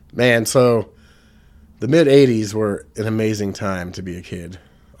Man, so the mid-'80s were an amazing time to be a kid,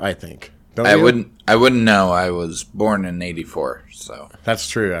 I think. I wouldn't know. I was born in 84, so. That's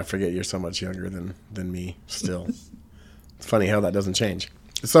true. I forget you're so much younger than me still. It's funny how that doesn't change.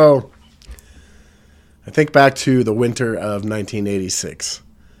 So, I think back to the winter of 1986.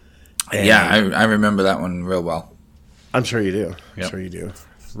 Yeah, I remember that one real well. I'm sure you do. I'm sure you do.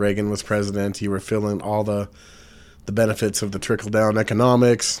 Reagan was president. You were feeling all the benefits of the trickle-down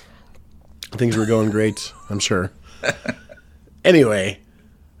economics. Things were going great, I'm sure. Anyway,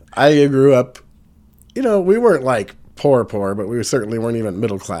 I grew up, we weren't like poor, but we certainly weren't even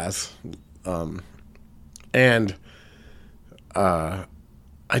middle class. And I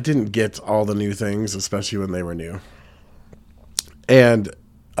didn't get all the new things, especially when they were new. And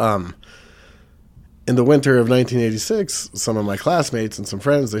in the winter of 1986, some of my classmates and some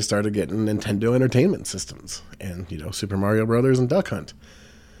friends, they started getting Nintendo Entertainment Systems and, Super Mario Brothers and Duck Hunt.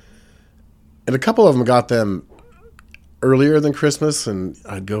 And a couple of them got them earlier than Christmas, and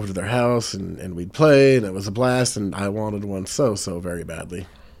I'd go over to their house, and we'd play, and it was a blast, and I wanted one so very badly.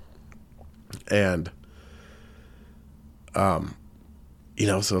 And,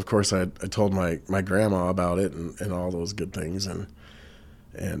 so of course I told my grandma about it and all those good things, and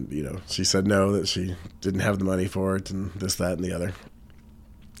she said no, that she didn't have the money for it, and this, that, and the other.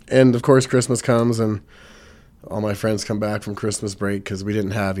 And, of course, Christmas comes, and all my friends come back from Christmas break because we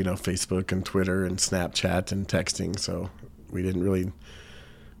didn't have, Facebook and Twitter and Snapchat and texting, so we didn't really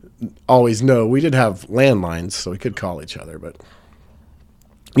always know. We did have landlines, so we could call each other, but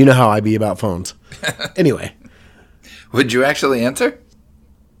you know how I be about phones. Anyway. Would you actually answer?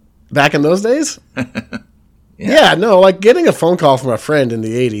 Back in those days? Yeah, no, like getting a phone call from a friend in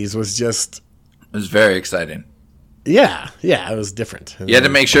the 80s was just... It was very exciting. Yeah, it was different. You had to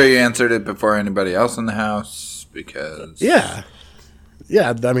make sure you answered it before anybody else in the house because... Yeah,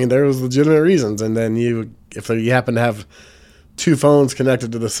 I mean, there was legitimate reasons. And then if you happen to have two phones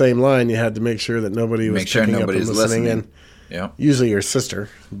connected to the same line, you had to make sure that nobody was picking up and listening in. Yep. Usually your sister,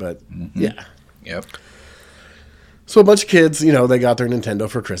 but yeah. Yep. So a bunch of kids, they got their Nintendo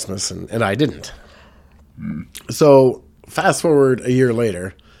for Christmas, and I didn't. So fast forward a year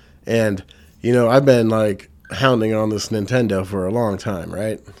later, and I've been like hounding on this Nintendo for a long time,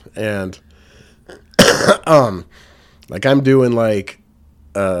 right? And like I'm doing like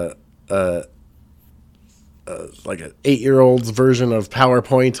an 8-year-old's version of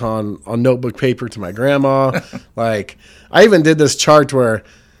PowerPoint on notebook paper to my grandma. Like I even did this chart where,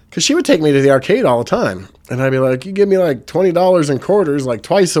 because she would take me to the arcade all the time, and I'd be like, you give me like $20 in quarters like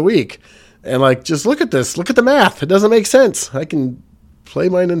twice a week. And, like, just look at this. Look at the math. It doesn't make sense. I can play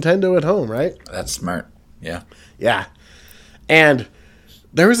my Nintendo at home, right? That's smart. Yeah. Yeah. And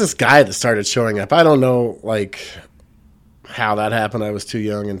there was this guy that started showing up. I don't know, like, how that happened. I was too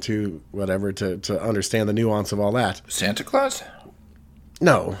young and too whatever to understand the nuance of all that. Santa Claus?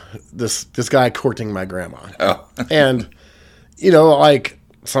 No. This guy courting my grandma. Oh. And, like,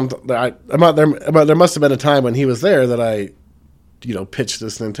 there must have been a time when he was there that I... pitch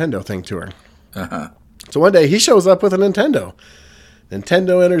this Nintendo thing to her. Uh-huh. So one day he shows up with a Nintendo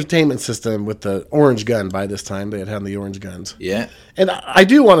Entertainment System with the orange gun. By this time, they had the orange guns. Yeah. And I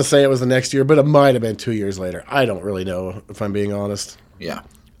do want to say it was the next year, but it might have been 2 years later. I don't really know, if I'm being honest. Yeah.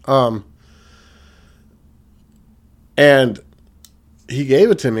 And he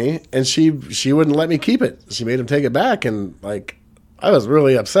gave it to me, and she wouldn't let me keep it. She made him take it back, and, like, I was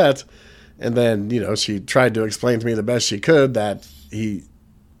really upset. And then, she tried to explain to me the best she could that he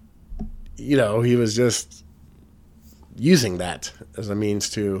was just using that as a means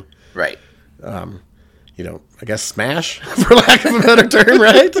to, right. I guess smash, for lack of a better term,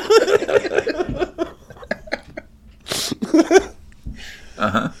 right?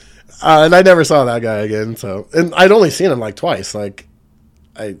 Uh-huh. And I never saw that guy again. So, and I'd only seen him like twice. Like,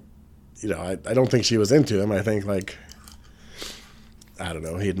 I don't think she was into him. I think like, I don't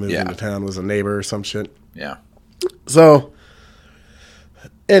know, he had moved into town, was a neighbor or some shit. Yeah. So,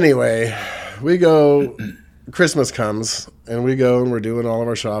 anyway, we go, Christmas comes, and we go and we're doing all of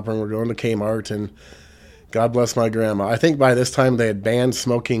our shopping. We're going to Kmart, and God bless my grandma. I think by this time they had banned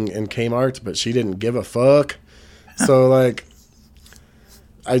smoking in Kmart, but she didn't give a fuck. So, like,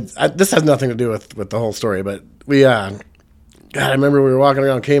 this has nothing to do with the whole story, but we, God, I remember we were walking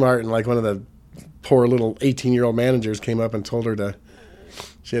around Kmart, and, like, one of the poor little 18-year-old managers came up and told her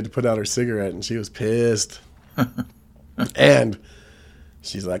she had to put out her cigarette, and she was pissed. And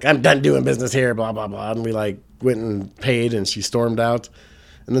she's like, I'm done doing business here, blah, blah, blah. And we, like, went and paid, and she stormed out.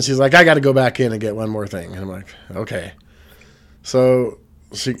 And then she's like, I got to go back in and get one more thing. And I'm like, okay. So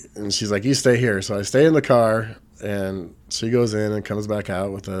she's like, you stay here. So I stay in the car, and she goes in and comes back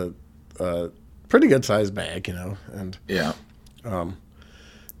out with a pretty good sized bag, and Yeah.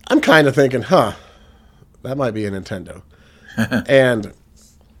 I'm kind of thinking, that might be a Nintendo. And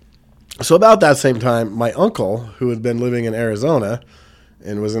so about that same time, my uncle, who had been living in Arizona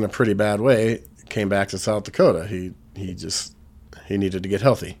and was in a pretty bad way, came back to South Dakota. He needed to get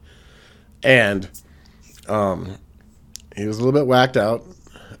healthy. And he was a little bit whacked out.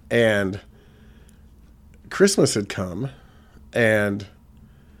 And Christmas had come, and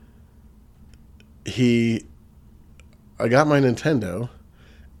I got my Nintendo,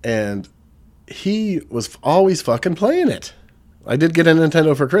 and he was always fucking playing it. I did get a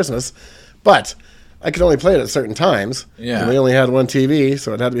Nintendo for Christmas, but I could only play it at certain times. Yeah. And we only had one TV,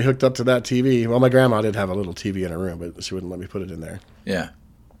 so it had to be hooked up to that TV. Well, my grandma did have a little TV in her room, but she wouldn't let me put it in there. Yeah.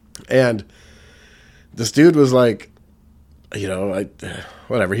 And this dude was like,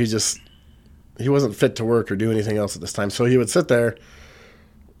 whatever. He wasn't fit to work or do anything else at this time. So he would sit there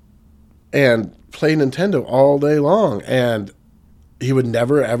and play Nintendo all day long. And he would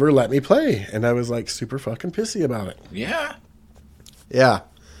never, ever let me play. And I was like super fucking pissy about it. Yeah. Yeah.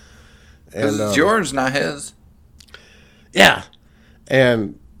 Because it's yours, not his. Yeah.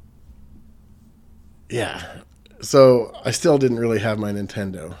 And yeah. So I still didn't really have my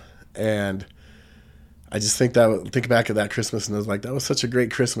Nintendo. And I just think back at that Christmas, and I was like, that was such a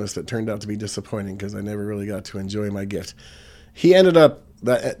great Christmas that turned out to be disappointing because I never really got to enjoy my gift. That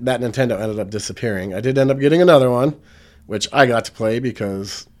Nintendo ended up disappearing. I did end up getting another one, which I got to play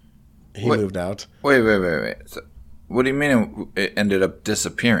because he moved out. Wait. So, what do you mean it ended up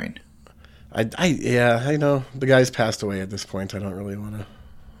disappearing? I know. The guy's passed away at this point. I don't really want to.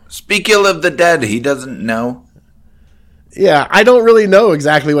 Speak ill of the dead. He doesn't know. Yeah, I don't really know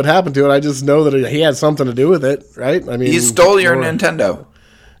exactly what happened to it. I just know that he had something to do with it, right? I mean, he stole your Nintendo.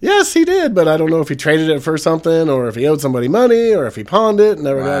 Yes, he did, but I don't know if he traded it for something or if he owed somebody money or if he pawned it and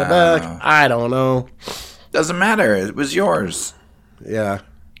never got it back. I don't know. Doesn't matter. It was yours. Yeah.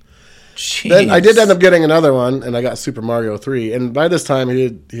 Jeez. Then I did end up getting another one, and I got Super Mario 3. And by this time, he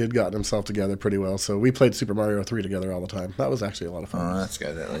had gotten himself together pretty well. So we played Super Mario 3 together all the time. That was actually a lot of fun. Oh, that's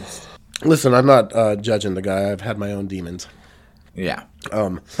good at least. Listen, I'm not judging the guy. I've had my own demons. Yeah.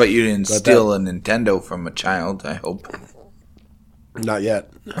 But you didn't steal a Nintendo from a child, I hope. Not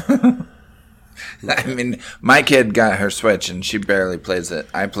yet. I mean, my kid got her Switch, and she barely plays it.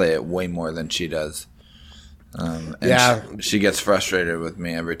 I play it way more than she does. She gets frustrated with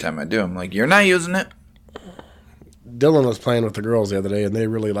me every time I do. I'm like, you're not using it? Dylan was playing with the girls the other day, and they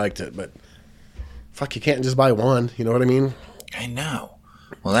really liked it. But, fuck, you can't just buy one. You know what I mean? I know.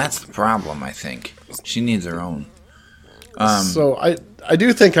 Well, that's the problem, I think. She needs her own. So I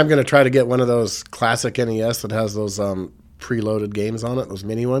do think I'm going to try to get one of those classic NES that has those preloaded games on it, those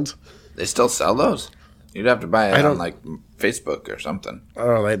mini ones. They still sell those? You'd have to buy it on, like, Facebook or something.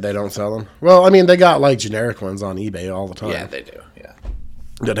 Oh, they don't sell them? Well, I mean, they got, like, generic ones on eBay all the time. Yeah, they do, yeah.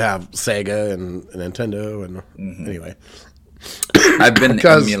 That have Sega and Nintendo and anyway. I've been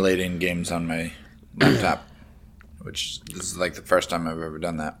emulating games on my laptop, which this is, like, the first time I've ever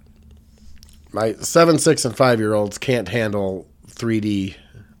done that. My 7, 6, and 5-year-olds can't handle 3D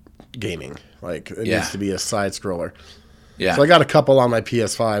gaming. Like, it needs to be a side scroller. Yeah. So I got a couple on my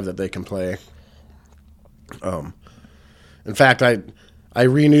PS5 that they can play. In fact, I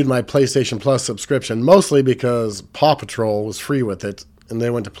renewed my PlayStation Plus subscription mostly because Paw Patrol was free with it, and they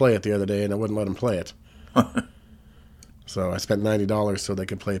went to play it the other day, and I wouldn't let them play it. So I spent $90 so they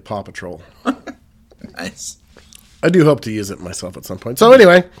could play Paw Patrol. Nice. I do hope to use it myself at some point. So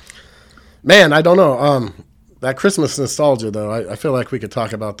anyway, man, I don't know. That Christmas nostalgia, though, I feel like we could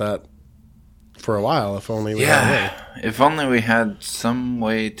talk about that for a while if only we had a way. If only we had some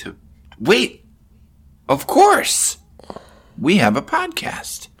way to... Wait! Of course! We have a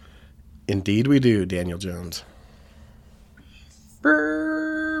podcast. Indeed we do, Daniel Jones.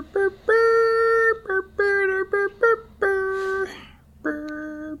 That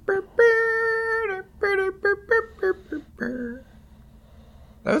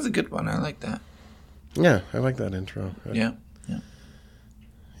was a good one. I like that. Yeah, I like that intro. Yeah.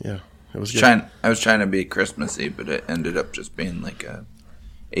 It was good. I was trying to be Christmassy, but it ended up just being like a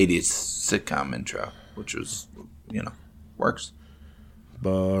 80s sitcom intro, which was, works.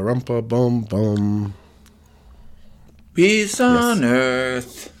 Ba-rumpa bum bum. Peace on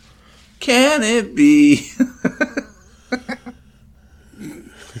earth. Can it be?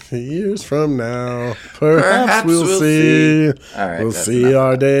 Years from now, perhaps we'll see. All right, we'll see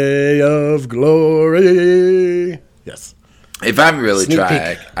our day of glory. Yes. If I really Sneak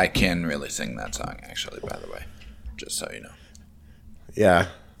try, peek. I can really sing that song, actually, by the way. Just so you know. Yeah.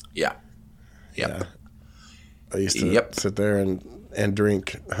 Yeah. Yep. I used to Yep. sit there and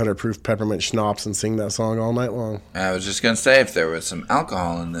drink 100 proof peppermint schnapps and sing that song all night long. I was just going to say, if there was some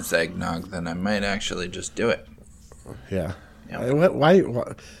alcohol in this eggnog, then I might actually just do it. Yeah. Yep.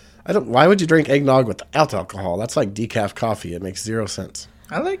 Why would you drink eggnog without alcohol? That's like decaf coffee. It makes zero sense.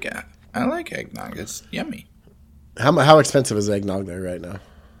 I like it. I like eggnog. It's yummy. How expensive is eggnog there right now?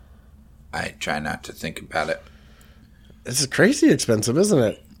 I try not to think about it. It's crazy expensive, isn't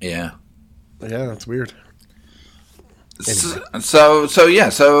it? Yeah. Yeah, it's weird. Anyway.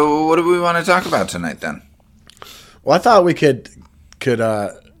 So what do we want to talk about tonight then? Well, I thought we could do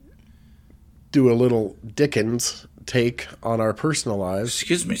a little Dickens take on our personal lives.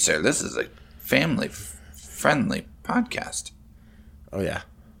 Excuse me, sir. This is a family-friendly podcast. Oh yeah,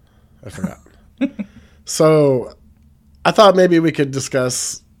 I forgot. So, I thought maybe we could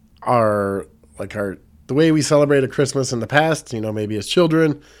discuss the way we celebrated Christmas in the past. Maybe as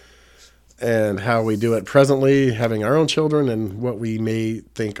children, and how we do it presently, having our own children, and what we may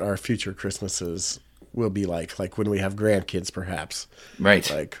think our future Christmases will be like when we have grandkids, perhaps. Right.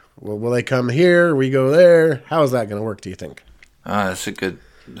 Like, well, will they come here? We go there? How is that going to work, do you think? That's a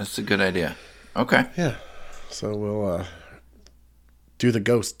good idea. Okay. Yeah. So we'll do the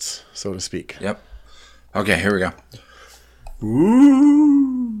ghosts, so to speak. Yep. Okay, here we go.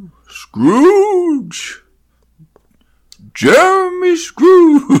 Ooh, Scrooge. Jeremy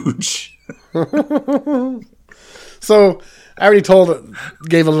Scrooge. So I already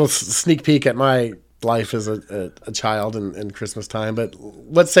gave a little sneak peek at my life as a child in Christmas time. But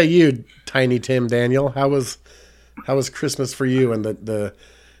let's say you, Tiny Tim Daniel, how was Christmas for you and the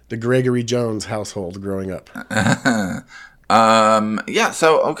Gregory Jones household growing up? Yeah.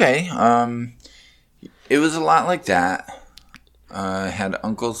 So okay. It was a lot like that. I had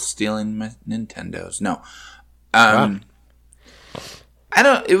uncles stealing my Nintendos. No. Wow.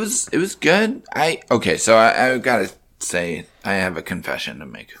 It was good. So I gotta say, I have a confession to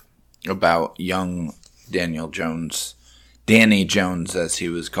make about young Daniel Jones, Danny Jones, as he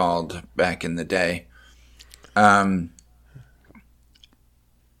was called back in the day.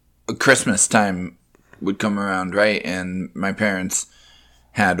 Christmas time would come around, right? And my parents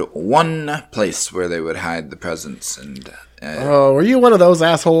had one place where they would hide the presents, and were you one of those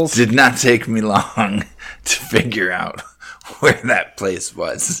assholes? did not take me long to figure out where that place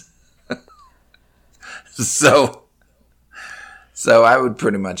was. So I would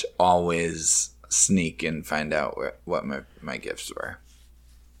pretty much always sneak and find out what my gifts were.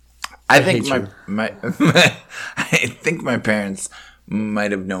 I think I think my parents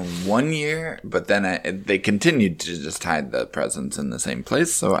might have known 1 year, but then they continued to just hide the presents in the same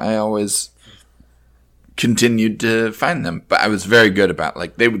place, so I always continued to find them. But I was very good about,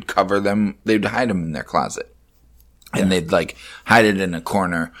 they would cover them, they'd hide them in their closet. And they'd hide it in a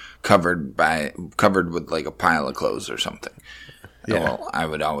corner covered with a pile of clothes or something. Yeah. Well, I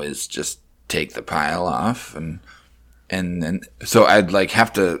would always just take the pile off and then so I'd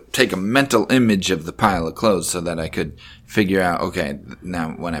have to take a mental image of the pile of clothes so that I could figure out, okay,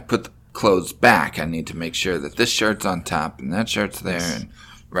 now when I put the clothes back, I need to make sure that this shirt's on top and that shirt's there. Yes. And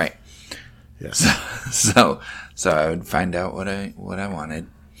right. Yes. So I would find out what I wanted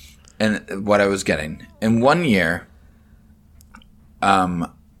and what I was getting. In 1 year, I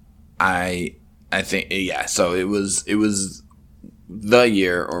think, yeah, so it was the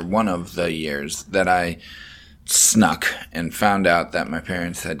year, or one of the years, that I snuck and found out that my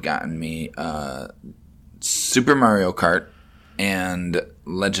parents had gotten me Super Mario Kart and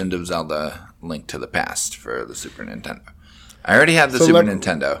Legend of Zelda: Link to the Past for the Super Nintendo. I already had the Super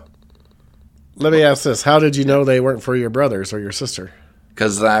Nintendo. Let me ask this. How did you know they weren't for your brothers or your sister?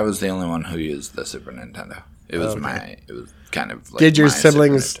 Because I was the only one who used the Super Nintendo. It was it was kind of Did your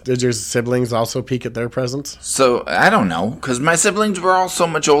siblings also peek at their presents? So, I don't know, because my siblings were all so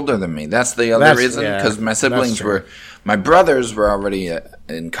much older than me. That's the other reason, because my brothers were already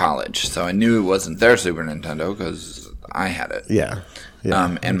in college, so I knew it wasn't their Super Nintendo, because I had it. Yeah.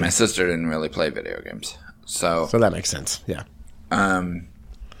 And my sister didn't really play video games. So that makes sense, yeah.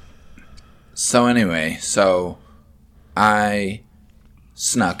 So anyway, I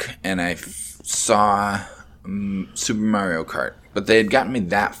snuck, and I saw Super Mario Kart, but they had gotten me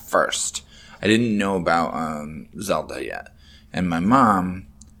that first. I didn't know about Zelda yet, and my mom,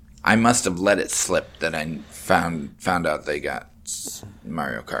 I must have let it slip that I found out they got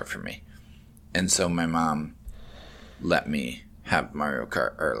Mario Kart for me, and so my mom let me have Mario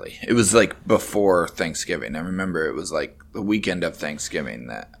Kart early. It was before Thanksgiving. I remember it was the weekend of Thanksgiving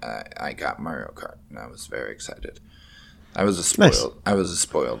that I got Mario Kart, and I was very excited. I was a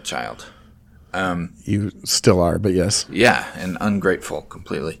spoiled child. You still are, but yes. Yeah, and ungrateful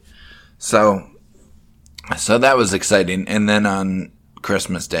completely. So So that was exciting. And then on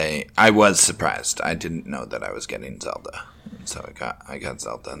Christmas Day, I was surprised. I didn't know that I was getting Zelda. And so I got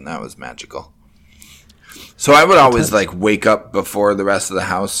Zelda, and that was magical. So I would always like wake up before the rest of the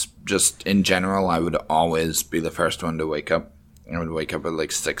house. Just in general, I would always be the first one to wake up. I would wake up at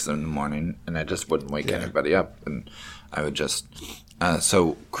like 6 in the morning, and I just wouldn't wake anybody up. And I would just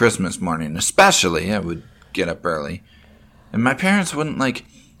so Christmas morning, especially, I would get up early, and my parents wouldn't like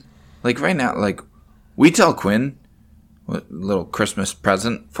right now. Like we tell Quinn, little Christmas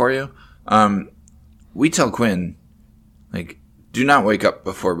present for you. We tell Quinn, like, do not wake up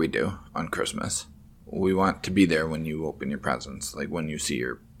before we do on Christmas. We want to be there when you open your presents, like when you see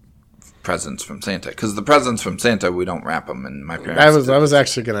your presents from Santa. Because the presents from Santa, we don't wrap them, and my parents. I was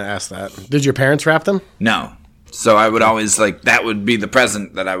actually going to ask that. Did your parents wrap them? No. So I would always that would be the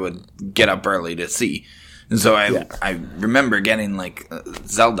present that I would get up early to see. And so I remember getting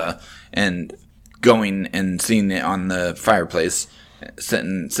Zelda and going and seeing it on the fireplace,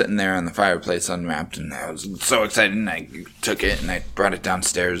 sitting there on the fireplace unwrapped, and I was so excited. And I took it and I brought it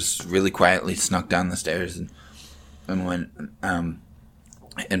downstairs really quietly, snuck down the stairs, and went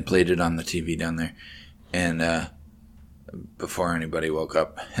and played it on the TV down there, and before anybody woke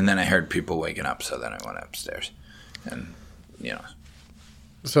up. And then I heard people waking up, so then I went upstairs, and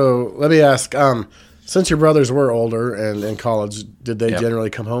So let me ask. Since your brothers were older and in college, did they generally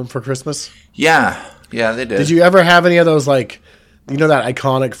come home for Christmas? Yeah, they did. Did you ever have any of those, that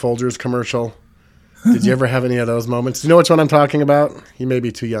iconic Folgers commercial? Did you ever have any of those moments? Do you know which one I'm talking about? You may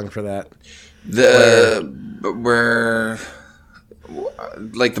be too young for that. Where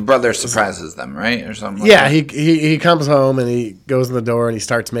the brother surprises them, right? Or something like that? He comes home and he goes in the door and he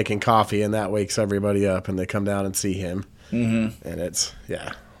starts making coffee, and that wakes everybody up and they come down and see him. Mm-hmm. And it's,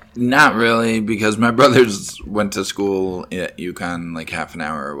 Not really, because my brothers went to school at UConn half an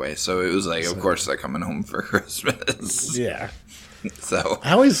hour away. So it was of course they're coming home for Christmas. Yeah. So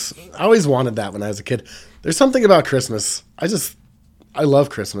I always wanted that when I was a kid. There's something about Christmas. I love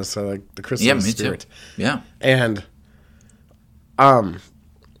Christmas. So the Christmas spirit. Too. Yeah. And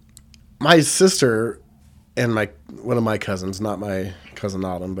my sister and one of my cousins, not my cousin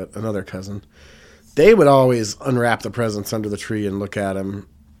Autumn, but another cousin, they would always unwrap the presents under the tree and look at them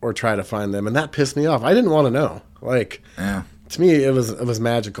or try to find them, and that pissed me off. I didn't want to know. To me, it was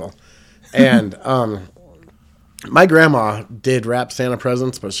magical. And my grandma did wrap Santa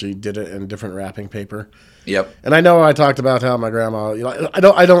presents, but she did it in different wrapping paper. Yep. And I know I talked about how my grandma, I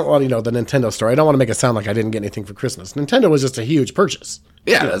don't want the Nintendo story. I don't want to make it sound like I didn't get anything for Christmas. Nintendo was just a huge purchase.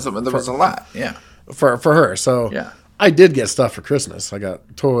 Yeah, that was a lot. Yeah. For her. So yeah. I did get stuff for Christmas. I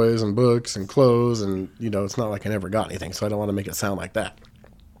got toys and books and clothes, and it's not like I never got anything, so I don't want to make it sound like that.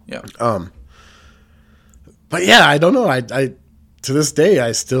 Yeah. But yeah, I don't know. I to this day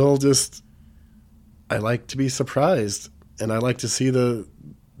I still I like to be surprised, and I like to see the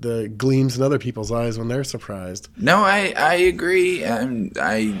gleams in other people's eyes when they're surprised. No, I agree. I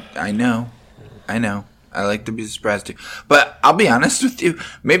know. I like to be surprised too. But I'll be honest with you,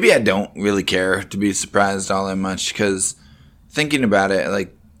 maybe I don't really care to be surprised all that much, because thinking about it,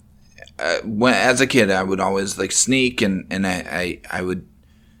 when as a kid I would always sneak, and I would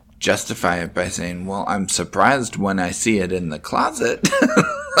justify it by saying, well, I'm surprised when I see it in the closet.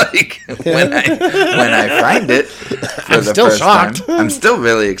 when I find it for the first time, I'm still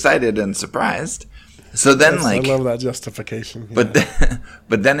really excited and surprised. So then, I love that justification. Yeah.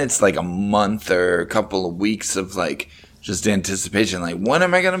 But then it's a month or a couple of weeks of just anticipation. When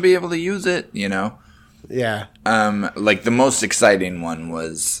am I going to be able to use it? Yeah. The most exciting one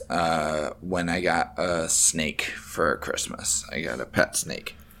was when I got a snake for Christmas. I got a pet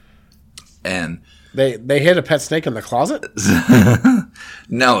snake. And they hid a pet snake in the closet?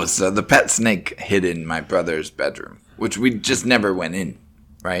 No, so the pet snake hid in my brother's bedroom, which we just never went in,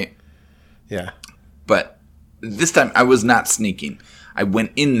 right? Yeah. But this time I was not sneaking. I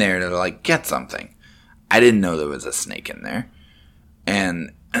went in there to get something. I didn't know there was a snake in there.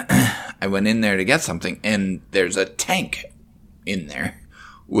 And I went in there to get something, and there's a tank in there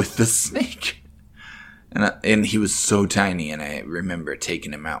with the snake. And he was so tiny, and I remember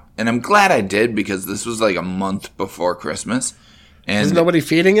taking him out. And I'm glad I did, because this was a month before Christmas. And was nobody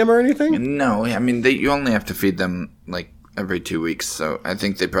feeding him or anything? No, I mean, you only have to feed them every 2 weeks. So I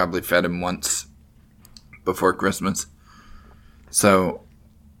think they probably fed him once before Christmas. So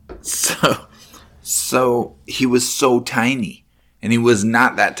he was so tiny, and he was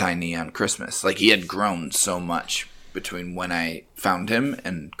not that tiny on Christmas. He had grown so much between when I found him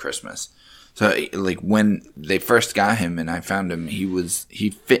and Christmas. So, when they first got him and I found him, he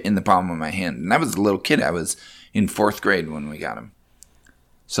fit in the palm of my hand. And I was a little kid. I was in 4th grade when we got him.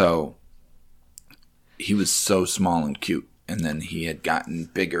 So, he was so small and cute, and then he had gotten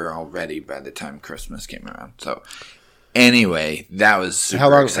bigger already by the time Christmas came around. So anyway, that was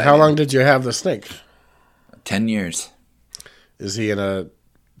super exciting. How long did you have the snake? 10 years. Is he in a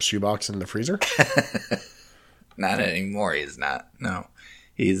shoebox in the freezer? Not anymore. He's not. No,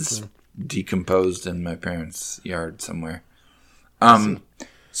 he's decomposed in my parents' yard somewhere.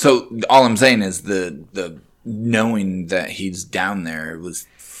 So all I'm saying is the knowing that he's down there was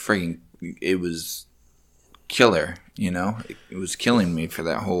it was killer. It was killing me for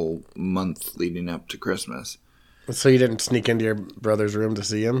that whole month leading up to Christmas. So you didn't sneak into your brother's room to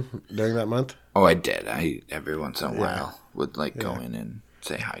see him during that month? Oh, I did. I every once in a while would go in and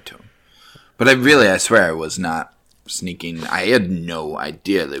say hi to him. But I swear I was not sneaking. I had no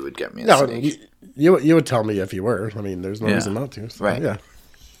idea they would get me a snake. You would tell me if you were. I mean, there's no reason not to. So, right. Yeah.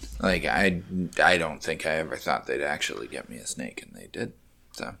 I don't think I ever thought they'd actually get me a snake, and they did.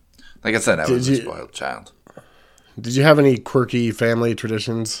 So, like I said, I was a spoiled child. Did you have any quirky family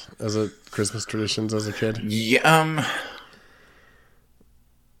traditions Christmas traditions as a kid? Yeah.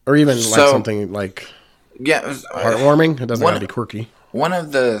 Or even something like heartwarming? It doesn't have to be quirky. One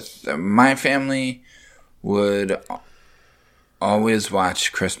of my family would always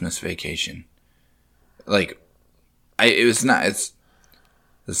watch Christmas Vacation. It's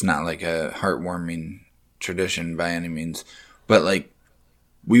not like a heartwarming tradition by any means, but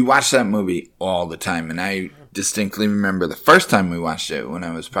we watched that movie all the time, and I distinctly remember the first time we watched it when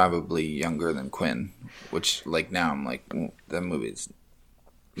I was probably younger than Quinn, which now I'm like, that movie's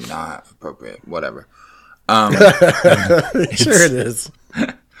not appropriate, whatever. Sure it is.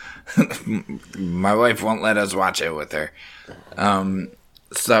 My wife won't let us watch it with her.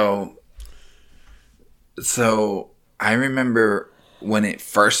 So I remember when it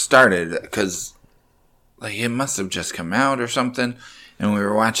first started, because it must have just come out or something, and we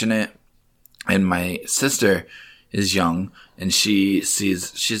were watching it, and my sister is young, and she's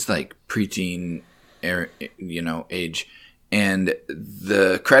preteen, age, and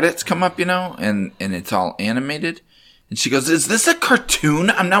the credits come up, and it's all animated. And she goes, "Is this a cartoon?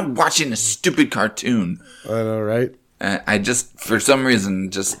 I'm not watching a stupid cartoon." I know, right? I just, for some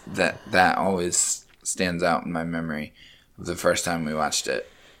reason, just that always stands out in my memory of the first time we watched it.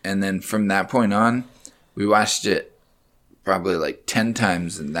 And then from that point on, we watched it probably 10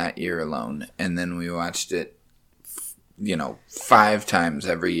 times in that year alone. And then we watched it, 5 times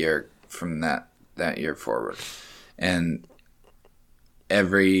every year from that year forward. And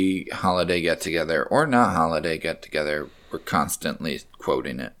every holiday get-together, or not holiday get-together, we're constantly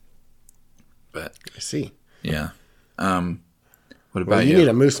quoting it. But I see. Yeah. What about you? You need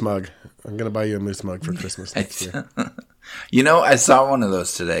a moose mug. I'm going to buy you a moose mug for Christmas next year. I saw one of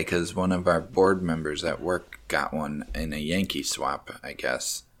those today because one of our board members at work got one in a Yankee swap, I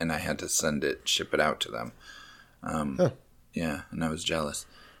guess, and I had to ship it out to them. Yeah, and I was jealous.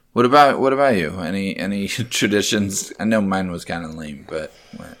 What about you? Any traditions? I know mine was kind of lame, but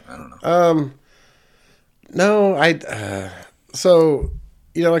I don't know. No, I kind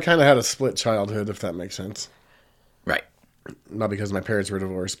of had a split childhood, if that makes sense. Right. Not because my parents were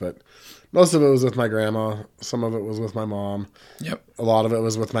divorced, but most of it was with my grandma. Some of it was with my mom. Yep. A lot of it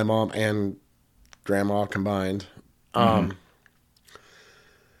was with my mom and grandma combined. Mm-hmm.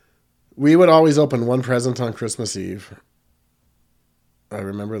 We would always open one present on Christmas Eve. I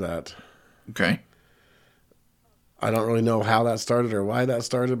remember that. Okay. I don't really know how that started or why that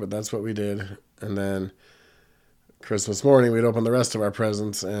started, but that's what we did. And then Christmas morning, we'd open the rest of our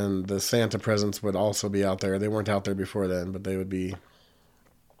presents, and the Santa presents would also be out there. They weren't out there before then, but they would be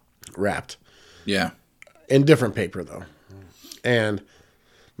wrapped. Yeah. In different paper, though. And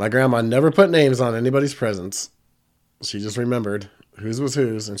my grandma never put names on anybody's presents. She just remembered whose was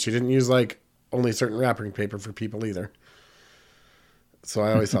whose, and she didn't use only certain wrapping paper for people either. So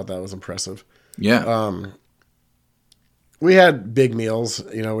I always thought that was impressive. Yeah. We had big meals.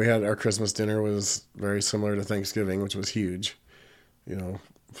 We had our Christmas dinner was very similar to Thanksgiving, which was huge.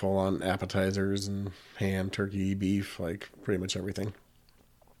 Full on appetizers and ham, turkey, beef, pretty much everything.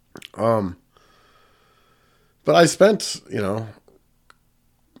 But I spent, a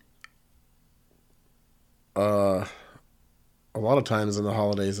lot of times in the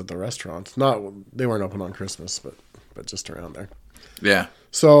holidays at the restaurants. They weren't open on Christmas, but just around there. Yeah.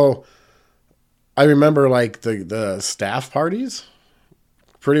 So I remember the staff parties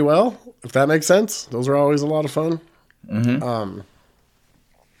pretty well, if that makes sense. Those were always a lot of fun. Mm-hmm.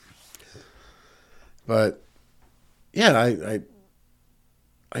 But yeah,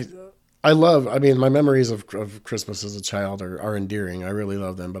 I love, my memories of Christmas as a child are endearing. I really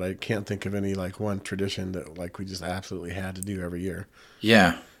love them, but I can't think of any one tradition that we just absolutely had to do every year.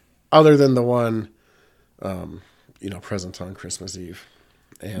 Yeah. Other than the one presents on Christmas Eve.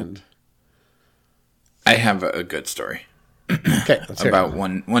 And I have a good story. Okay, let's hear about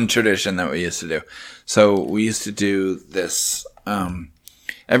it. one tradition that we used to do. So we used to do this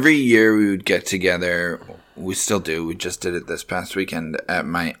every year. We would get together. We still do. We just did it this past weekend at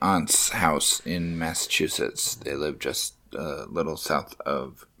my aunt's house in Massachusetts. They live just a little south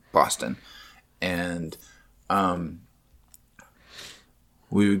of Boston, and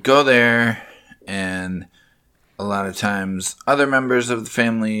we would go there, and a lot of times other members of the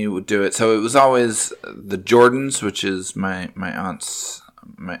family would do it. So it was always the Jordans, which is my aunt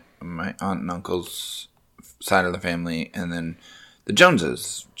and uncle's side of the family, and then the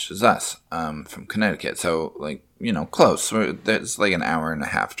Joneses, which is us, from Connecticut. So close. It's like an hour and a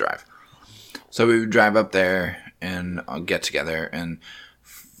half drive. So we would drive up there and get together. And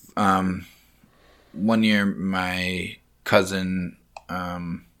one year, my cousin,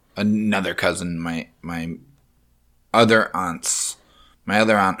 another cousin, my other aunt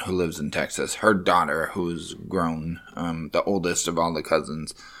who lives in Texas, her daughter, who's grown, the oldest of all the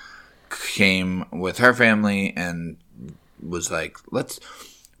cousins, came with her family and was like,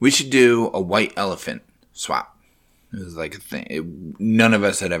 we should do a white elephant swap. It was like a thing. None of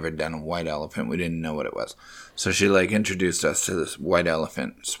us had ever done a white elephant. We didn't know what it was. So she introduced us to this white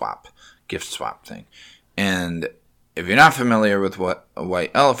elephant gift swap thing. And if you're not familiar with what a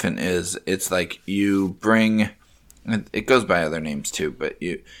white elephant is, it's like you bring... It goes by other names too, but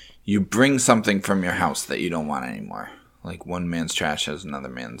you bring something from your house that you don't want anymore. Like one man's trash is another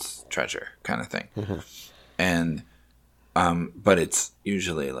man's treasure kind of thing. Mm-hmm. And but it's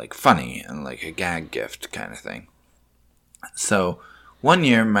usually funny and a gag gift kind of thing. So one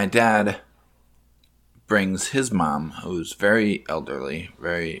year my dad brings his mom, who's very elderly,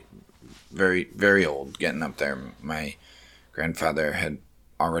 very, very, very old, getting up there. My grandfather had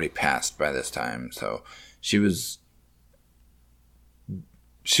already passed by this time, so she was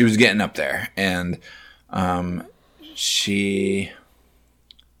getting up there, and she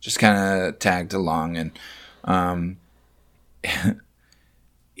just kind of tagged along, and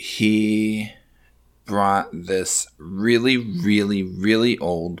he brought this really, really, really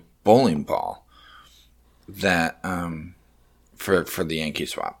old bowling ball that for the Yankee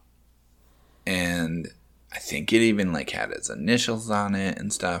swap, and I think it even had its initials on it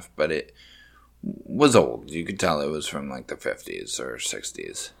and stuff, but it was old. You could tell it was from the 50s or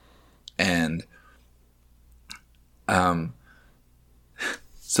 60s. And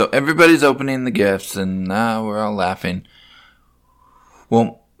so everybody's opening the gifts and we're all laughing.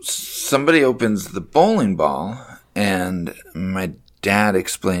 Well, somebody opens the bowling ball and my dad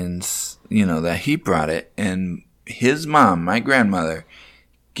explains, that he brought it, and his mom, my grandmother,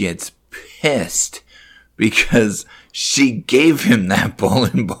 gets pissed because she gave him that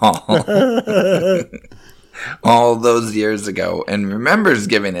bowling ball all those years ago and remembers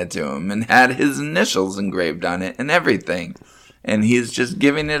giving it to him and had his initials engraved on it and everything. And he's just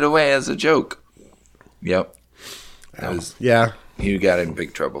giving it away as a joke. Yep. Yeah. He got in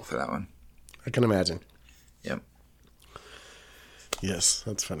big trouble for that one. I can imagine. Yep. Yes,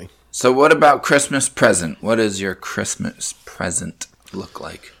 that's funny. So what about Christmas present? What does your Christmas present look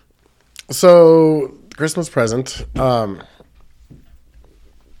like? So, Christmas present,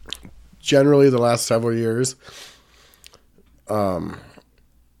 generally the last several years,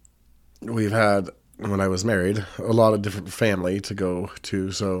 we've had, when I was married, a lot of different family to go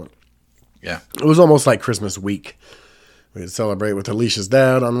to, so yeah, it was almost like Christmas week. We'd celebrate with Alicia's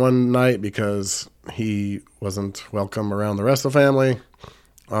dad on one night because he wasn't welcome around the rest of the family,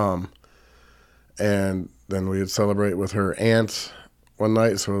 and then we'd celebrate with her aunt one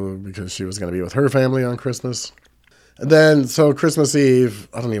night, so because she was going to be with her family on Christmas. And then, so Christmas Eve,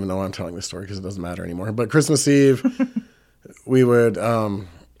 I don't even know why I'm telling this story because it doesn't matter anymore, but Christmas Eve, we would go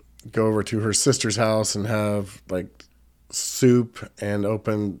over to her sister's house and have soup and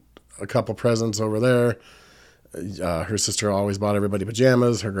open a couple presents over there. Her sister always bought everybody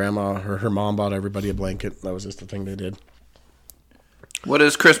pajamas. Her mom bought everybody a blanket. That was just the thing they did. What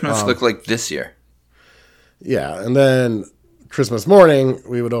does Christmas look like this year? Yeah, and then Christmas morning,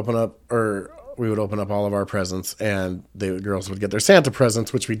 we would open up all of our presents, and the girls would get their Santa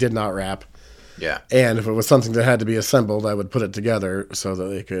presents, which we did not wrap. Yeah. And if it was something that had to be assembled, I would put it together so that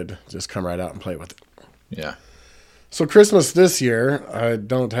they could just come right out and play with it. Yeah. So Christmas this year, I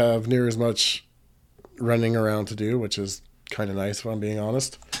don't have near as much running around to do, which is kind of nice if I'm being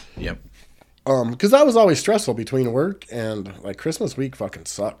honest. Yep. Because that was always stressful between work and Christmas week fucking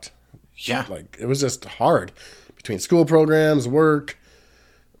sucked. Yeah. It was just hard between school programs, work,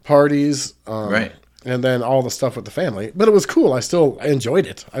 parties. Right. and then all the stuff with the family. But it was cool. I enjoyed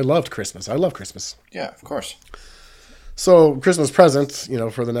it. I loved Christmas. I love Christmas. Yeah, of course. So Christmas presents,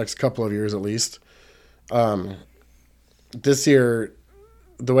 for the next couple of years at least. This year,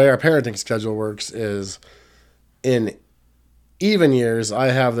 the way our parenting schedule works is in even years, I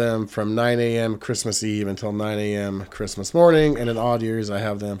have them from 9 a.m. Christmas Eve until 9 a.m. Christmas morning. And in odd years, I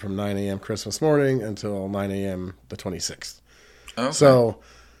have them from 9 a.m. Christmas morning until 9 a.m. the 26th. Okay. So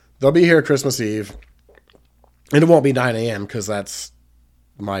they'll be here Christmas Eve. And it won't be 9 a.m. because that's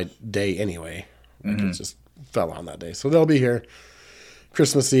my day anyway. It just fell on that day. So they'll be here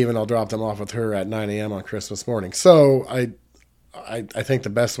Christmas Eve, and I'll drop them off with her at 9 a.m. on Christmas morning. So I think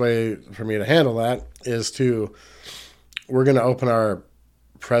the best way for me to handle that is we're going to open our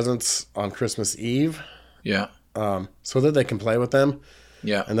presents on Christmas Eve. Yeah. So that they can play with them.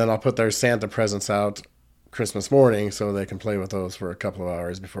 Yeah. And then I'll put their Santa presents out Christmas morning so they can play with those for a couple of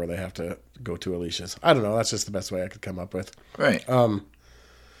hours before they have to go to Alicia's. I don't know. That's just the best way I could come up with. Right.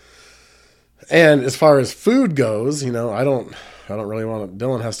 And as far as food goes, I don't really want to,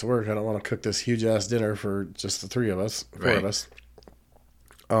 Dylan has to work. I don't want to cook this huge ass dinner for just the four of us.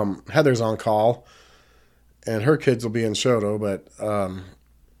 Heather's on call. And her kids will be in Shoto, but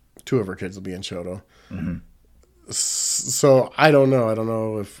two of her kids will be in Shoto. Mm-hmm. So I don't know. I don't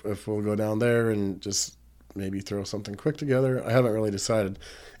know if we'll go down there and just maybe throw something quick together. I haven't really decided.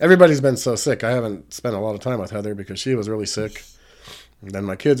 Everybody's been so sick. I haven't spent a lot of time with Heather because she was really sick. And then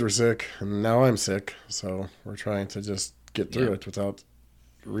my kids were sick, and now I'm sick. So we're trying to just get through it without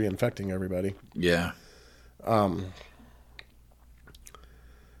reinfecting everybody. Yeah.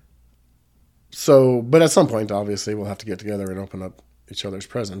 So, but at some point, obviously, we'll have to get together and open up each other's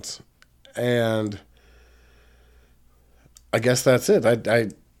presents. And I guess that's it.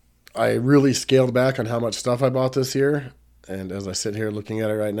 I really scaled back on how much stuff I bought this year. And as I sit here looking at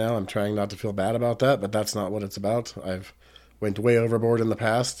it right now, I'm trying not to feel bad about that, but that's not what it's about. I've went way overboard in the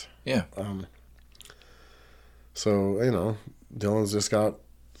past. Yeah. So, Dylan's just got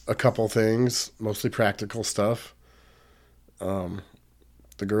a couple things, mostly practical stuff. The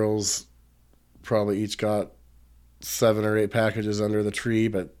girls probably each got 7 or 8 packages under the tree,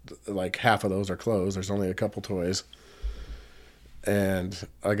 but like half of those are clothes. There's only a couple toys. And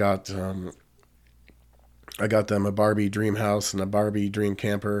I got them a Barbie dream house and a Barbie dream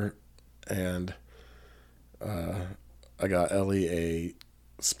camper, and I got Ellie a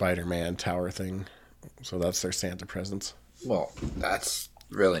Spider-Man tower thing. So that's their Santa presents. Well, that's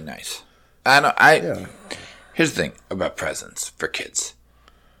really nice. Here's the thing about presents for kids,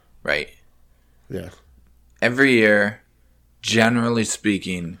 right? Yeah. Every year, generally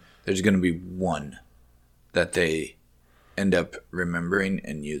speaking, there's going to be one that they end up remembering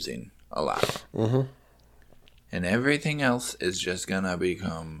and using a lot. Mm-hmm. And everything else is just going to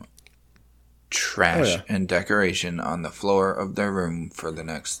become trash and decoration on the floor of their room for the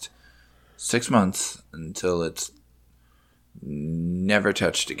next 6 months until it's never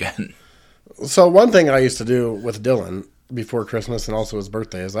touched again. So one thing I used to do with Dylan before Christmas and also his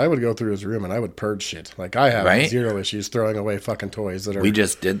birthday is I would go through his room and I would purge shit. Like I have zero issues throwing away fucking toys that are... We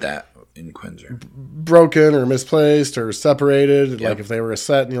just did that in Quinn's room. Broken or misplaced or separated. Yep. Like if they were a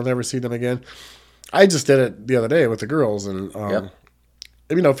set and you'll never see them again. I just did it the other day with the girls and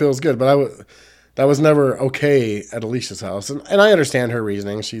it feels good. But that was never okay at Alicia's house. And I understand her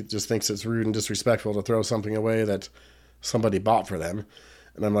reasoning. She just thinks it's rude and disrespectful to throw something away that somebody bought for them.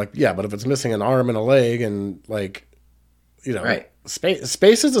 And I'm like, yeah, but if it's missing an arm and a leg and like...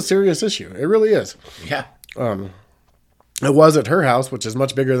 Space is a serious issue. It really is. Yeah. It was at her house, which is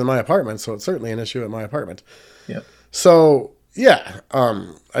much bigger than my apartment, so it's certainly an issue at my apartment. Yeah. So,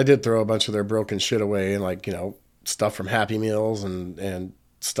 I did throw a bunch of their broken shit away and stuff from Happy Meals and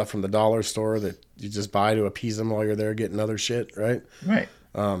stuff from the dollar store that you just buy to appease them while you're there getting other shit, right? Right.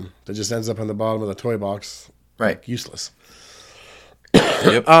 That just ends up in the bottom of the toy box. Right. Useless.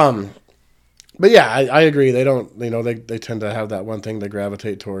 Yep. But yeah, I agree. They don't, they tend to have that one thing they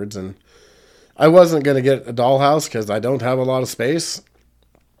gravitate towards. And I wasn't going to get a dollhouse because I don't have a lot of space.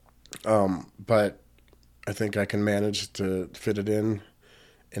 But I think I can manage to fit it in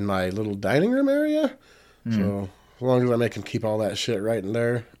my little dining room area. So as long as I make them keep all that shit right in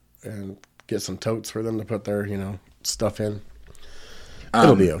there and get some totes for them to put their, stuff in,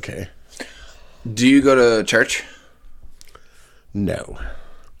 it'll be okay. Do you go to church? No.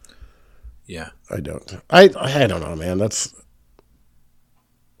 Yeah. I don't. I don't know, man. I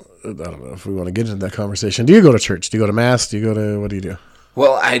don't know if we want to get into that conversation. Do you go to church? Do you go to mass? What do you do?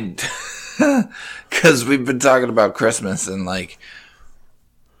 Well, because we've been talking about Christmas and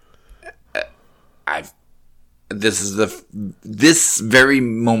this very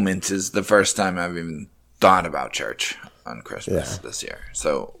moment is the first time I've even thought about church on Christmas this year.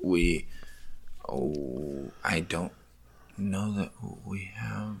 So I don't know that we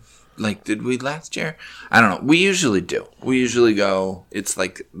have. Like, did we last year? I don't know. We usually do. We usually go. It's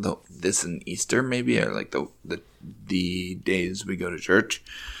like this and Easter maybe, or like the days we go to church.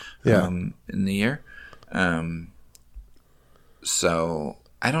 In the year. So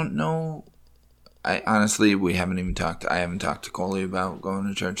I don't know. I honestly, we haven't even talked. I haven't talked to Coley about going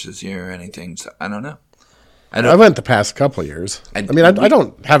to church this year or anything. So I don't know. I went the past couple of years. I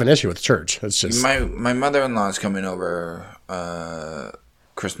don't have an issue with church. It's just my mother-in-law is coming over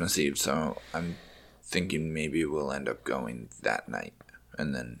Christmas Eve, so I'm thinking maybe we'll end up going that night,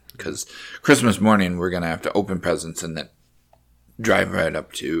 and then because Christmas morning we're gonna have to open presents and then drive right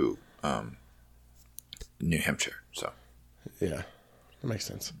up to New Hampshire. So yeah, that makes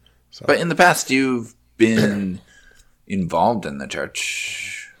sense. So. But in the past, you've been involved in the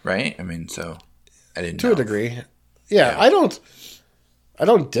church, right? I mean, so I didn't know. To a degree. Yeah, I don't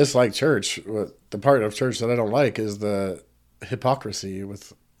dislike church. The part of church that I don't like is the hypocrisy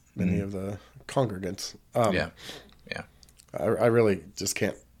with many of the congregants. I really just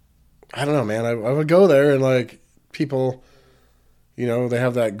can't. I don't know, man. I would go there and like people, they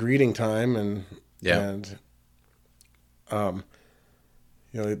have that greeting time and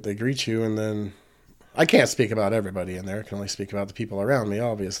they greet you, and then I can't speak about everybody in there. I can only speak about the people around me,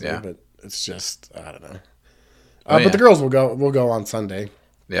 obviously. Yeah. But it's just I don't know. But the girls will go on Sunday.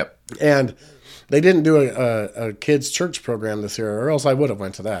 Yep. And they didn't do a kids church program this year, or else I would have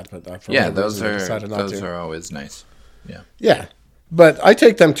went to that. But those are always nice. Yeah. Yeah, but I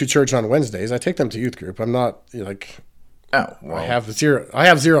take them to church on Wednesdays. I take them to youth group. I'm not like. Oh, well. I have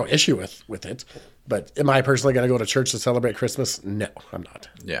zero issue with it. But am I personally going to go to church to celebrate Christmas? No, I'm not.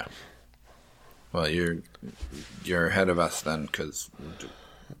 Yeah. Well, you're ahead of us then, because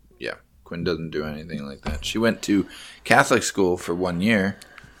Quinn doesn't do anything like that. She went to Catholic school for 1 year.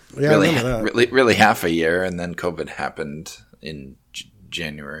 Yeah, really half a year, and then COVID happened in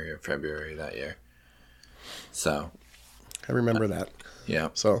January or February that year. So I remember that. Yeah.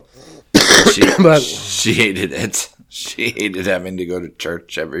 So she hated it. She hated having to go to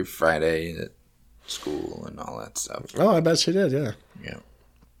church every Friday at school and all that stuff. Oh, I bet she did. Yeah. Yeah.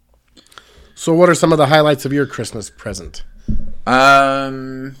 So, what are some of the highlights of your Christmas present?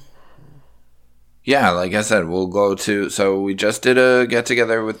 Yeah, like I said, we'll go to. So we just did a get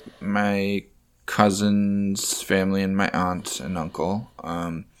together with my cousin's family and my aunt and uncle,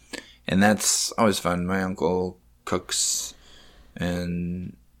 and that's always fun. My uncle cooks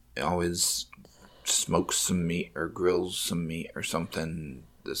and always smokes some meat or grills some meat or something.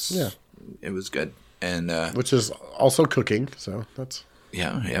 It was good, and which is also cooking. So that's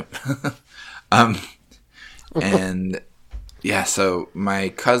yep. And. Yeah, so my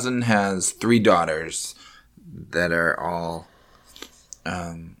cousin has 3 daughters that are all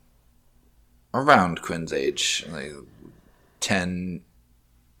around Quinn's age, like 10,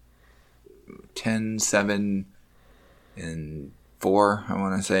 7, and 4, I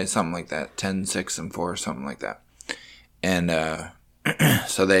want to say, something like that. 10, 6, and 4, something like that. And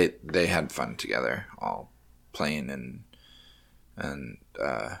so they had fun together, all playing and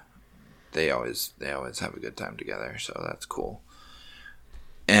they always have a good time together, so that's cool.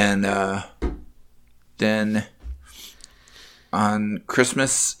 And then on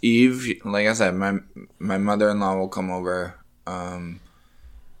Christmas Eve, like I said, my mother-in-law will come over, and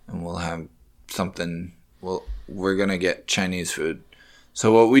we'll have something. We're gonna get Chinese food.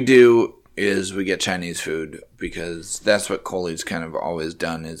 So what we do is we get Chinese food because that's what Coley's kind of always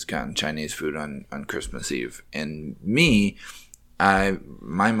done, is gotten Chinese food on Christmas Eve. And me,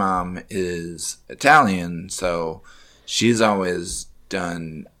 my mom is Italian, so she's always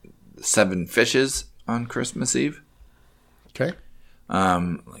done 7 fishes on Christmas Eve. Okay.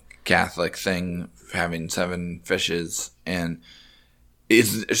 Like Catholic thing, having 7 fishes, and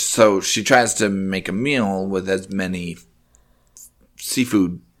so she tries to make a meal with as many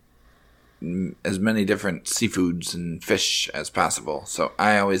different seafoods and fish as possible. So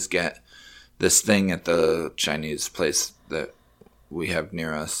I always get this thing at the Chinese place that we have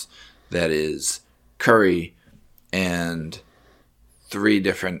near us that is curry and 3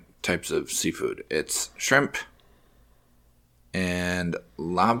 different types of seafood. It's shrimp and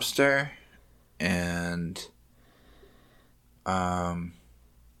lobster and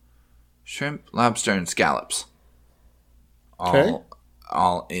scallops.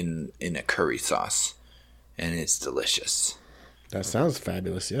 All in a curry sauce, and it's delicious. That sounds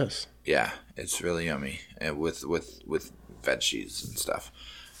fabulous. Yes. Yeah, it's really yummy, and with veggies and stuff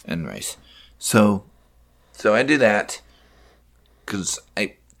and rice. So So I do that because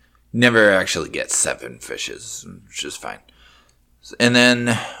I never actually get 7 fishes, which is fine. And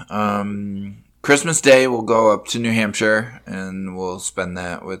then Christmas Day, we'll go up to New Hampshire, and we'll spend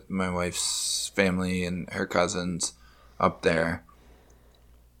that with my wife's family and her cousins up there.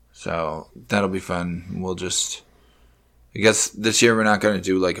 So that'll be fun. We'll just... I guess this year we're not going to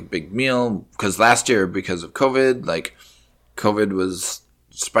do like a big meal, because last year, because of COVID, like COVID was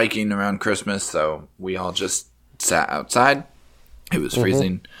spiking around Christmas, so we all just sat outside. It was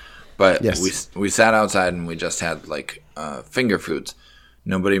freezing, but we sat outside and we just had like finger foods.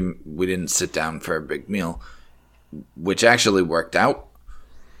 We didn't sit down for a big meal, which actually worked out.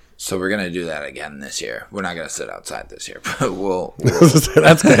 So we're going to do that again this year. We're not going to sit outside this year, but we'll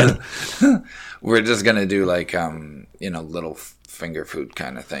That's good. We're just going to do like, little finger food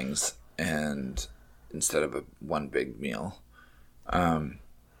kind of things, and instead of one big meal.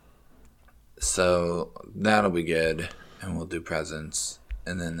 So that'll be good, and we'll do presents.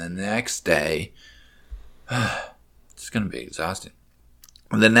 And then the next day, it's going to be exhausting.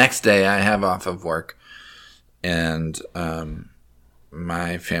 The next day I have off of work, and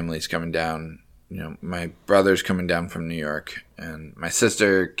my family's coming down. My brother's coming down from New York, and my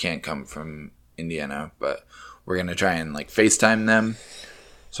sister can't come from Indiana, but we're going to try and like FaceTime them.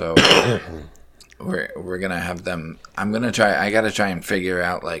 So we're going to have them. I got to try and figure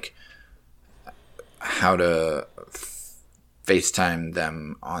out like how to FaceTime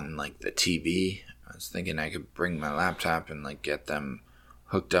them on like the TV. I was thinking I could bring my laptop and like get them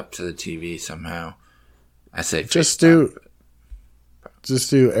hooked up to the TV somehow. I say just do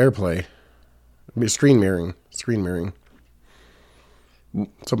AirPlay. I mean, screen mirroring.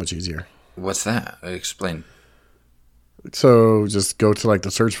 So much easier. What's that? Explain. So just go to like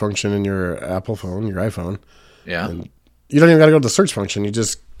the search function in your Apple phone, your iPhone. Yeah. And you don't even got to go to the search function. You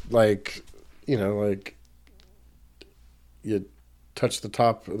just you touch the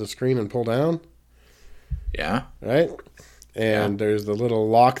top of the screen and pull down. Yeah. Right? And there's the little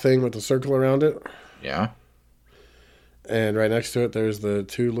lock thing with the circle around it. Yeah. And right next to it, there's the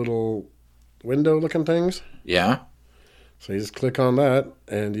 2 little window-looking things. Yeah. So you just click on that,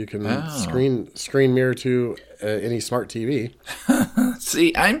 and you can screen mirror to any smart TV.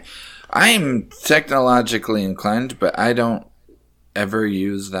 See, I'm technologically inclined, but I don't ever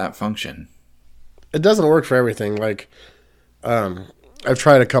use that function. It doesn't work for everything. Like, I've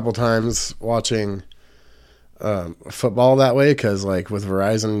tried a couple times watching football that way, because like with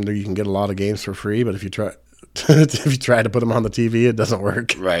Verizon, you can get a lot of games for free, but if you try to put them on the TV, it doesn't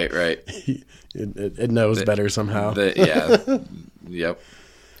work. Right. It knows better somehow. Yep. Yeah.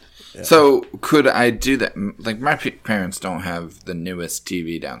 So could I do that? Like my parents don't have the newest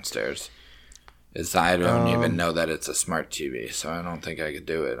TV downstairs. I don't even know that it's a smart TV, so I don't think I could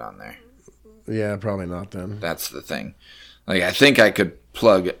do it on there. Yeah, probably not then. That's the thing. Like I think I could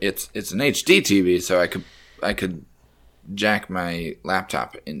plug it's an HD TV, so I could jack my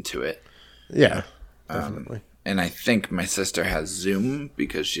laptop into it. Yeah, definitely. And I think my sister has Zoom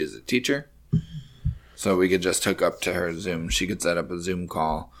because she's a teacher. So we could just hook up to her Zoom. She could set up a Zoom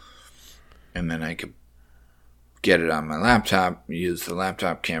call, and then I could get it on my laptop, use the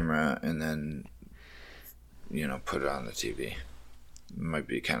laptop camera, and then, put it on the TV. It might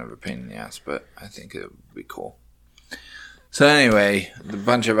be kind of a pain in the ass, but I think it would be cool. So anyway, the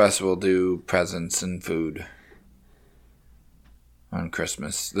bunch of us will do presents and food on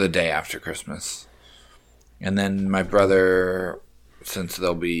Christmas, the day after Christmas. And then my brother, since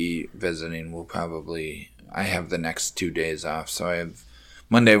they'll be visiting, I have the next 2 days off. So I have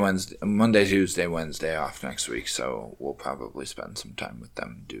Monday, Tuesday, Wednesday off next week. So we'll probably spend some time with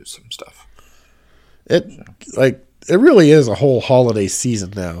them and do some stuff. It really is a whole holiday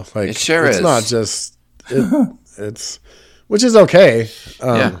season now. Like it sure is. It's not just it's which is okay.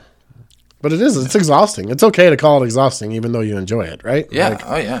 But it's exhausting. It's okay to call it exhausting, even though you enjoy it, right?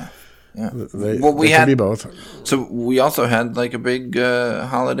 Yeah. Yeah. We can be both. So we also had like a big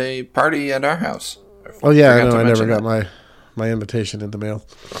holiday party at our house. Oh yeah, I know. I never got my invitation in the mail.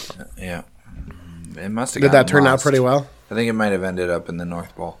 Yeah, it must have. Did that turn out pretty well? I think it might have ended up in the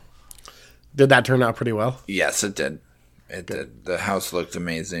North Pole. Did that turn out pretty well? Yes, it did. It did. The house looked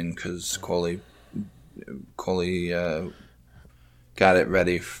amazing because Coley got it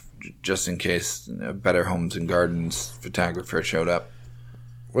ready just in case Better Homes and Gardens photographer showed up.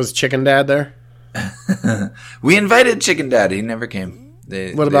 Was Chicken Dad there? We invited Chicken Dad. He never came.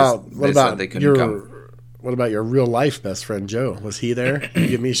 What about your real life best friend Joe? Was he there? You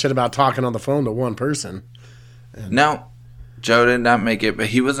give me shit about talking on the phone to one person. No, Joe did not make it, but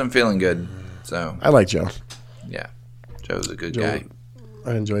he wasn't feeling good. So I like Joe. Yeah, Joe's a good guy.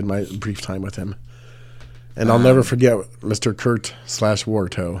 I enjoyed my brief time with him. And I'll never forget Mr. Kurt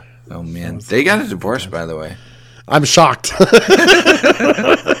 /Warto. Oh, man. They got a divorce, by the way. I'm shocked.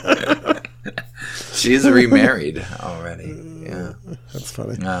 She's remarried already. Yeah. That's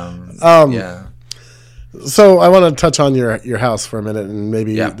funny. Yeah. So I want to touch on your house for a minute, and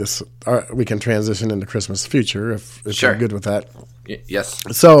maybe Yeah. we can transition into Christmas future if Sure. you're good with that. Yes.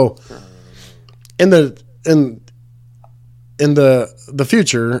 So in the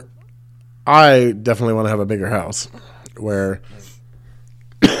future, I definitely want to have a bigger house where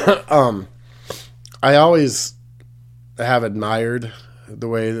I always have admired the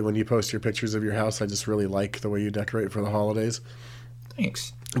way that when you post your pictures of your house, I just really like the way you decorate for the holidays.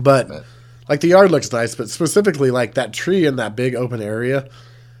 Thanks. But like the yard looks nice, but specifically like that tree in that big open area,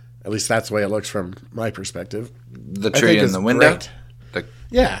 at least that's the way it looks from my perspective. The tree in the window?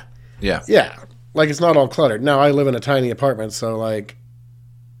 Yeah. Yeah. Yeah. Like it's not all cluttered. Now I live in a tiny apartment, so like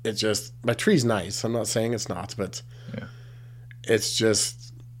it's just my tree's nice. I'm not saying it's not, but it's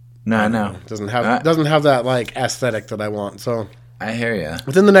just no. Doesn't have that like aesthetic that I want. So I hear you.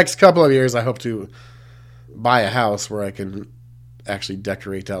 within the next couple of years, I hope to buy a house where I can actually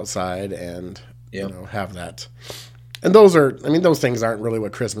decorate outside and have that. And those things aren't really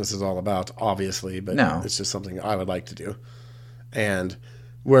what Christmas is all about, obviously, but it's just something I would like to do. And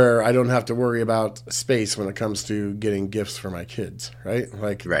where I don't have to worry about space when it comes to getting gifts for my kids, right?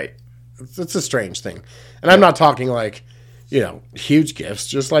 Like, right. It's a strange thing. And I'm not talking like, huge gifts,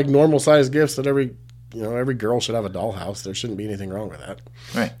 just like normal sized gifts that every girl should have a dollhouse. There shouldn't be anything wrong with that.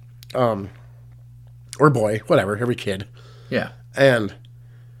 Right. Or boy, whatever, every kid. Yeah. And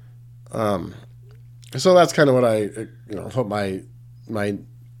so that's kind of what I hope my in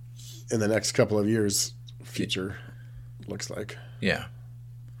the next couple of years future looks like. Yeah.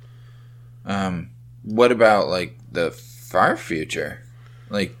 What about like the far future?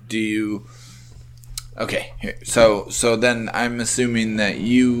 Like, do you? Okay, here. So then I'm assuming that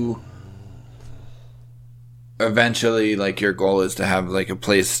you eventually, like, your goal is to have like a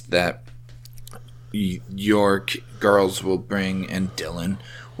place that your girls will bring and Dylan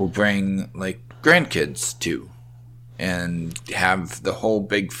will bring like grandkids to, and have the whole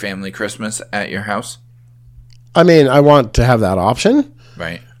big family Christmas at your house. I mean, I want to have that option.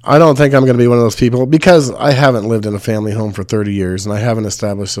 Right. I don't think I'm going to be one of those people because I haven't lived in a family home for 30 years and I haven't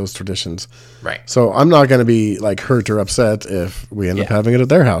established those traditions. Right. So I'm not going to be like hurt or upset if we end up having it at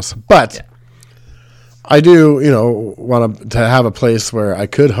their house. But I do, want to have a place where I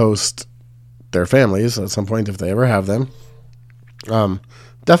could host their families at some point if they ever have them.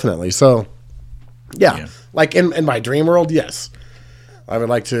 Definitely. So, yeah. Like in my dream world, yes. I would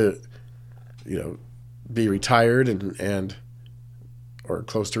like to, be retired and or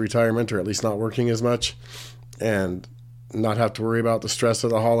close to retirement, or at least not working as much, and not have to worry about the stress of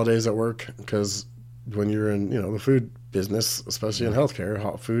the holidays at work. Because when you're in, the food business, especially in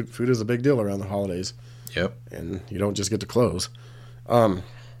healthcare, food is a big deal around the holidays. Yep. And you don't just get to close. Although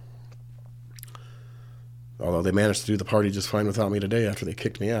they managed to do the party just fine without me today after they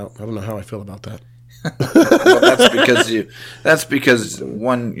kicked me out. I don't know how I feel about that. Well, that's because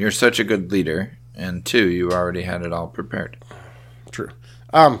one, you're such a good leader, and two, you already had it all prepared. True.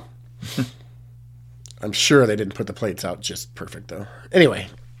 I'm sure they didn't put the plates out just perfect, though. Anyway,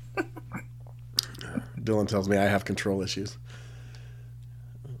 Dylan tells me I have control issues.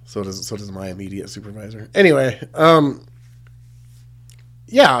 So does my immediate supervisor. Anyway,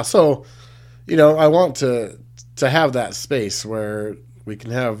 yeah. So, I want to have that space where we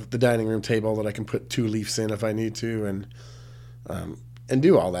can have the dining room table that I can put 2 leaves in if I need to, and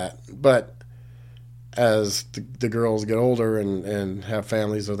do all that. But as the girls get older and have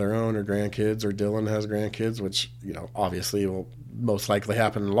families of their own or grandkids, or Dylan has grandkids, which, obviously will most likely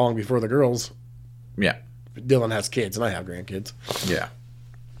happen long before the girls. Yeah. Dylan has kids and I have grandkids. Yeah.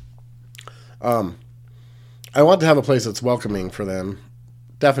 I want to have a place that's welcoming for them,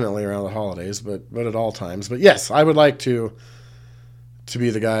 definitely around the holidays, but at all times. But yes, I would like to be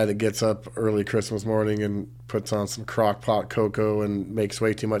the guy that gets up early Christmas morning and puts on some crock pot cocoa and makes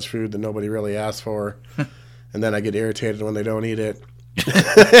way too much food that nobody really asked for. And then I get irritated when they don't eat it.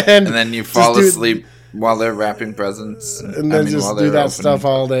 and then you fall asleep while they're wrapping presents. And then just do that stuff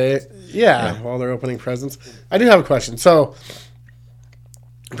all day. Yeah, while they're opening presents. I do have a question. So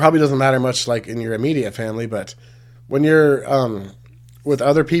it probably doesn't matter much like in your immediate family, but when you're with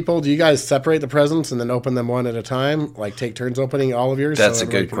other people, do you guys separate the presents and then open them one at a time? Like take turns opening all of yours? That's a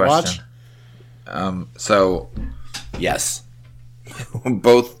good question. So, yes.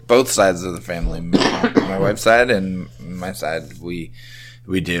 both sides of the family, my wife's side and my side, we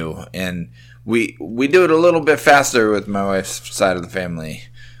do. And we do it a little bit faster with my wife's side of the family.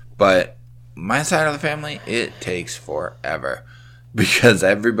 But my side of the family, it takes forever because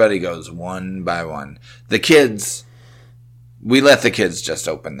everybody goes one by one. The kids, we let the kids just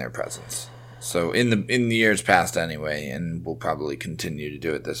open their presents. So in the years past anyway, and we'll probably continue to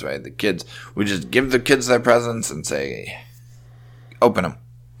do it this way, we just give the kids their presents and say, open them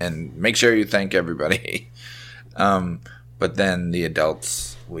and make sure you thank everybody. But then the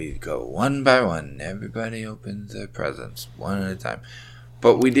adults, we go one by one. Everybody opens their presents one at a time.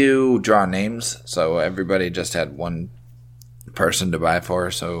 But we do draw names, so everybody just had one person to buy for,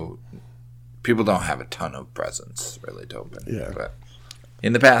 so people don't have a ton of presents really to open. Yeah. But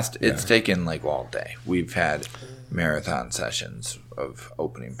in the past, it's taken like all day. We've had marathon sessions of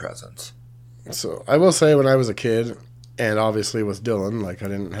opening presents. So I will say when I was a kid, and obviously with Dylan, like I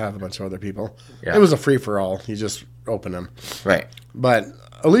didn't have a bunch of other people, it was a free-for-all. You just open them. Right. But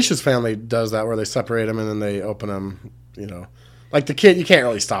Alicia's family does that where they separate them and then they open them, you know. Like the kid, you can't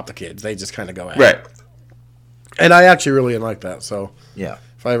really stop the kids. They just kind of go at it. Right. And I actually really like that. So yeah,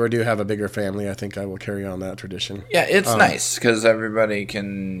 if I ever do have a bigger family, I think I will carry on that tradition. Yeah, it's nice because everybody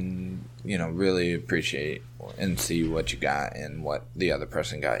can, you know, really appreciate and see what you got and what the other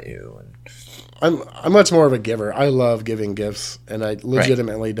person got you. And I'm much more of a giver. I love giving gifts, and I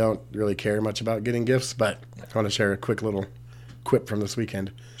legitimately don't really care much about getting gifts, but I want to share a quick little quip from this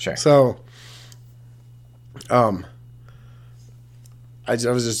weekend. Sure. So, I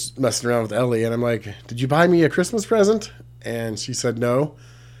was just messing around with Ellie, and I'm like, did you buy me a Christmas present? And she said, no.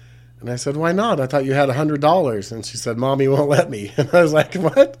 And I said, why not? I thought you had $100. And she said, Mommy won't let me. And I was like,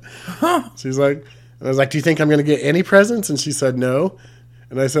 what? She's like, and I was like, do you think I'm going to get any presents? And she said, no.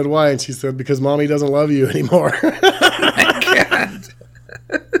 And I said, why? And she said, because Mommy doesn't love you anymore. Oh my God.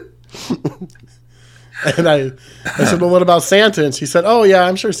 And I said, well, what about Santa? And she said, oh, yeah,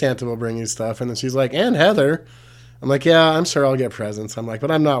 I'm sure Santa will bring you stuff. And then she's like, and Heather. I'm like, yeah, I'm sure I'll get presents. I'm like,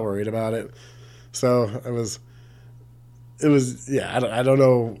 but I'm not worried about it. So it was, yeah, I don't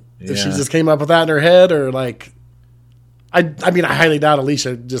know if she just came up with that in her head or like, I mean, I highly doubt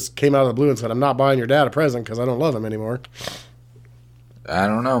Alicia just came out of the blue and said, I'm not buying your dad a present because I don't love him anymore. I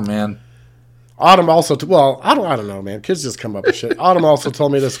don't know, man. Autumn also, I don't know, man. Kids just come up with shit. Autumn also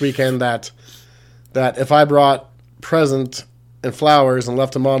told me this weekend that if I brought present and flowers and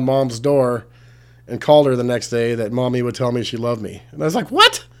left them on Mom's door and called her the next day, that Mommy would tell me she loved me. And I was like,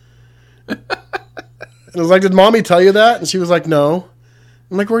 what? And I was like, did Mommy tell you that? And she was like, no.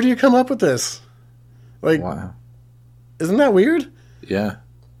 I'm like, where do you come up with this? Like, wow. Isn't that weird? Yeah.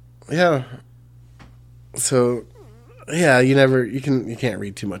 Yeah. So, yeah, you can't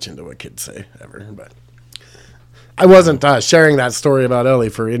read too much into what kids say ever, but I wasn't sharing that story about Ellie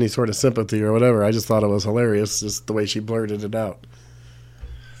for any sort of sympathy or whatever. I just thought it was hilarious, just the way she blurted it out.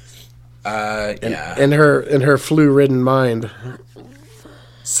 Yeah. In her flu-ridden mind.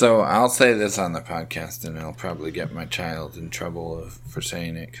 So I'll say this on the podcast, and I'll probably get my child in trouble for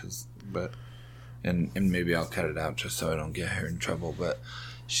saying it, and maybe I'll cut it out just so I don't get her in trouble. But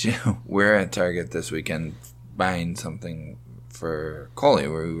we're at Target this weekend buying something for Coley.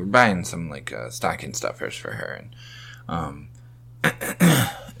 We were buying some like stocking stuffers for her,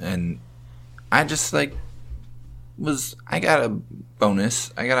 and I just like I got a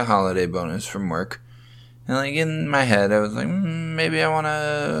bonus. I got a holiday bonus from work. And like in my head, I was like, maybe I want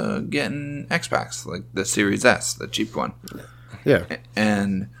to get an Xbox, like the Series S, the cheap one. Yeah.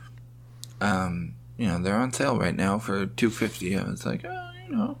 And, they're on sale right now for $250. I was like,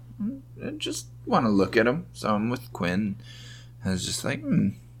 I just want to look at them. So I'm with Quinn. I was just like,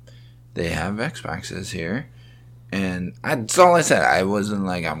 they have Xboxes here. And that's all I said. I wasn't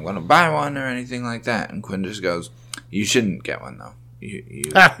like, I'm going to buy one or anything like that. And Quinn just goes, you shouldn't get one, though.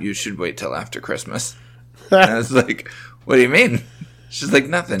 You should wait till after Christmas. And I was like, what do you mean? She's like,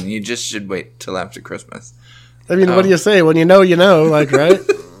 nothing. You just should wait till after Christmas. I mean, what do you say? When you know, like, right?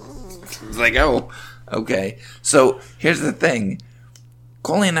 It's like, oh, okay. So here's the thing.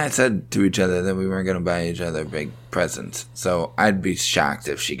 Coley and I said to each other that we weren't going to buy each other big presents. So I'd be shocked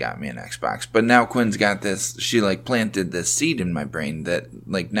if she got me an Xbox. But now Quinn's got this. She, like, planted this seed in my brain that,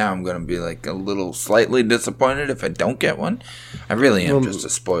 like, now I'm going to be, like, a little slightly disappointed if I don't get one. I really am just a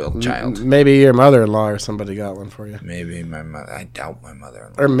spoiled child. Maybe your mother-in-law or somebody got one for you. Maybe my mother. I doubt my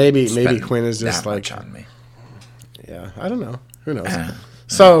mother-in-law. Or maybe Quinn is just, like... on me. Yeah, I don't know. Who knows?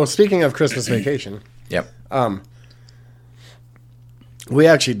 So, speaking of Christmas vacation... Yep. We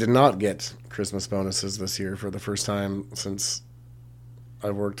actually did not get Christmas bonuses this year for the first time since I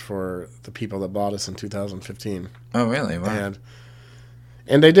worked for the people that bought us in 2015. Oh, really? Wow.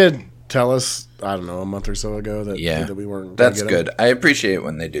 And they did tell us, I don't know, a month or so ago that we weren't. That's good. I appreciate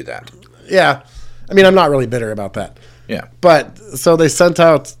when they do that. Yeah. I mean, I'm not really bitter about that. Yeah. But so they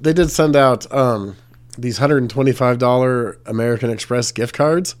did send out these $125 American Express gift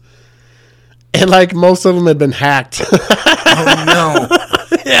cards. And like most of them had been hacked. Oh no.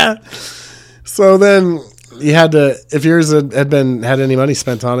 Yeah. So then you had to, if yours had any money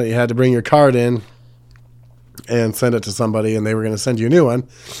spent on it, you had to bring your card in and send it to somebody, and they were going to send you a new one.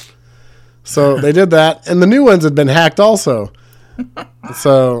 So they did that, and the new ones had been hacked also.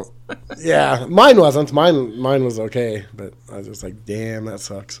 So yeah, mine wasn't. Mine was okay, but I was just like, damn, that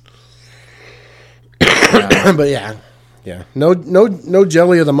sucks. But yeah. No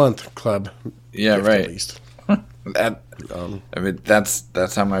jelly of the month club. Yeah, right. At least. I mean,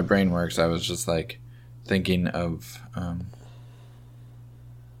 that's how my brain works. I was just like thinking of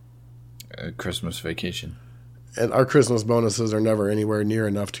a Christmas vacation. And our Christmas bonuses are never anywhere near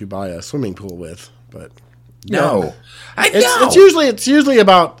enough to buy a swimming pool with. But no, it's usually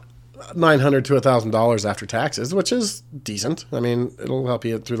about $900 to $1,000 after taxes, which is decent. I mean, it'll help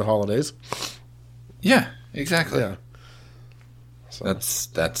you through the holidays. Yeah, exactly. Yeah, so.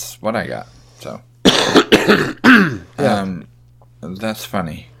 That's what I got. So, that's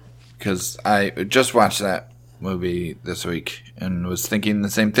funny because I just watched that movie this week and was thinking the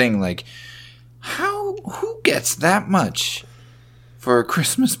same thing. Like, who gets that much for a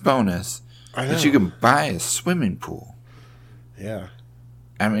Christmas bonus that you can buy a swimming pool? Yeah.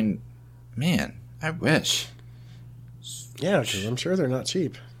 I mean, man, I wish. Yeah, because I'm sure they're not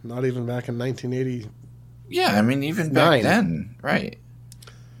cheap. Not even back in 1980. Yeah, I mean, even back then, right?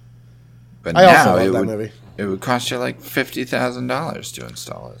 But I now also love that movie. It would cost you like $50,000 to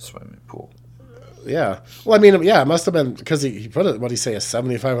install a swimming pool. Yeah. Well, I mean, yeah, it must have been because he put it. What did he say? A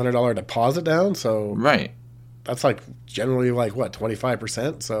 $7,500 deposit down. So right. That's like generally like what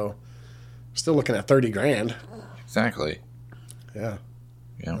 25%. So still looking at $30,000. Exactly. Yeah.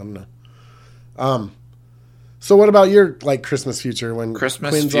 Yeah. I don't know. So what about your like Christmas future when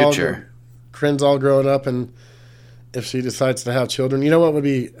Quinn's all growing up, and if she decides to have children, you know what would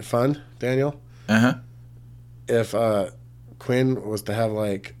be fun, Daniel? If Quinn was to have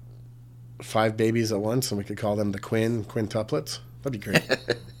like 5 babies at once, and we could call them the quintuplets. That'd be great.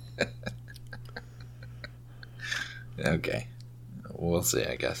 Okay, we'll see.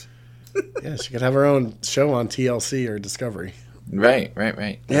 I guess. Yeah, she could have her own show on TLC or Discovery. Right.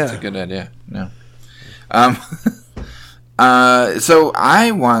 That's a good idea. No. So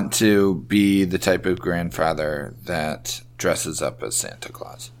I want to be the type of grandfather that dresses up as Santa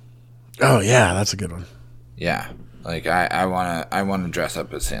Claus. Oh yeah, that's a good one. Yeah, like I wanna dress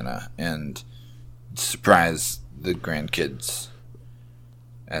up as Santa and surprise the grandkids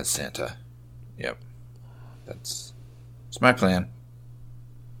as Santa. Yep, that's my plan.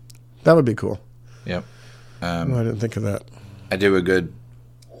 That would be cool. Yep. I didn't think of that. I do a good.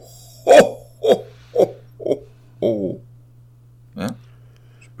 Yeah.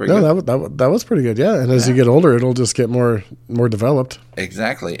 That was pretty good. Yeah, and as you get older, it'll just get more developed.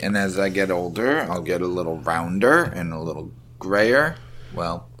 Exactly, and as I get older, I'll get a little rounder and a little grayer.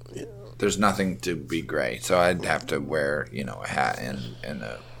 Well, there's nothing to be gray, so I'd have to wear a hat and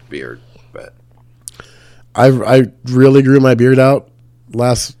a beard. But I really grew my beard out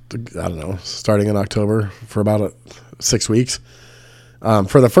starting in October for about 6 weeks,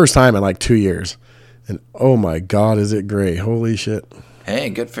 for the first time in like 2 years. And oh my God, is it gray? Holy shit.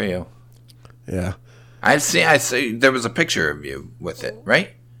 Hey, good for you. Yeah. I see there was a picture of you with it, right?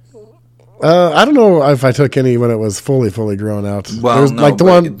 I don't know if I took any when it was fully grown out. Well,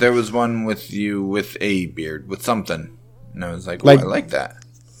 there was one with you with a beard, with something. And I was like, I like that.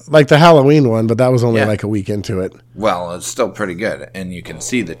 Like the Halloween one, but that was only like a week into it. Well, it's still pretty good, and you can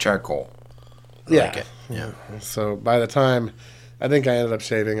see the charcoal. I like it. Yeah. So by the time, I think I ended up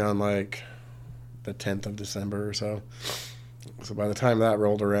shaving on like the 10th of December or so. So by the time that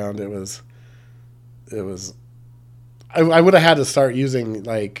rolled around, it was. I would have had to start using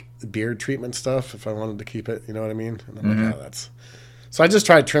like beard treatment stuff if I wanted to keep it. You know what I mean? And I'm like, that's. So I just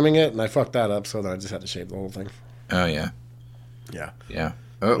tried trimming it, and I fucked that up. So then I just had to shave the whole thing. Oh yeah. Yeah. Yeah.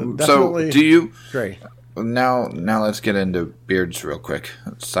 So do you? Great. Now let's get into beards real quick.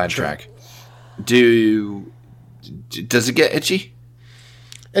 Sidetrack. Sure. Does it get itchy?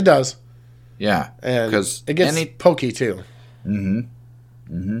 It does. Yeah, and it gets pokey too.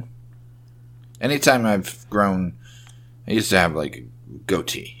 Anytime I've grown, I used to have like a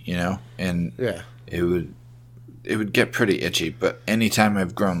goatee, and yeah, it would get pretty itchy. But anytime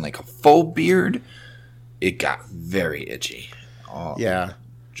I've grown like a full beard, it got very itchy. Yeah,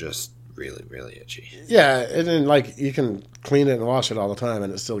 just really, really itchy. Yeah, and then like you can clean it and wash it all the time,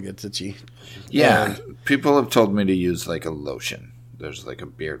 and it still gets itchy. Yeah, people have told me to use like a lotion. There's like a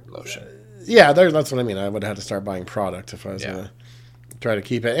beard lotion. Yeah, that's what I mean. I would have to start buying product if I was going to try to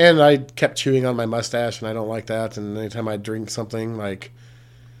keep it. And I kept chewing on my mustache, and I don't like that. And anytime I drink something, like,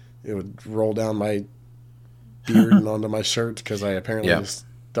 it would roll down my beard and onto my shirt because I apparently just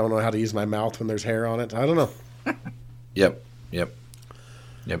don't know how to use my mouth when there's hair on it. I don't know. Yep,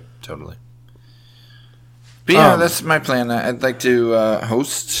 totally. But yeah, that's my plan. I'd like to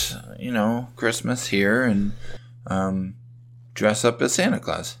host, Christmas here and dress up as Santa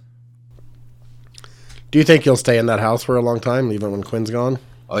Claus. Do you think you'll stay in that house for a long time, even when Quinn's gone?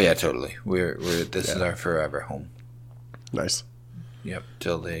 Oh yeah, totally. This is our forever home. Nice. Yep,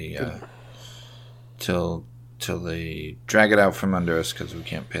 till they drag it out from under us because we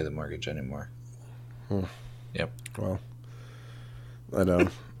can't pay the mortgage anymore. Yep. Well, I know.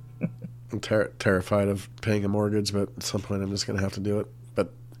 I'm terrified of paying a mortgage, but at some point I'm just going to have to do it.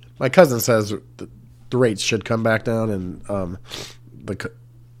 But my cousin says the rates should come back down, and the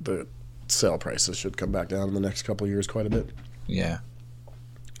sale prices should come back down in the next couple of years quite a bit. Yeah.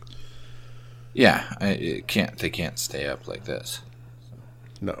 Yeah, they can't stay up like this.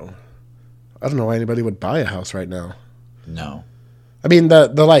 No. I don't know why anybody would buy a house right now. No. I mean,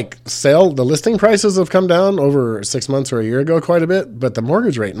 the listing prices have come down over 6 months or a year ago quite a bit, but the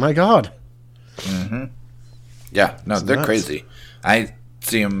mortgage rate, my God. Mm-hmm. Yeah, no, they're nuts. Crazy. I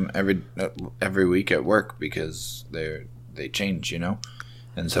see them every week at work because they change,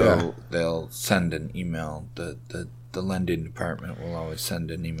 and so they'll send an email. The lending department will always send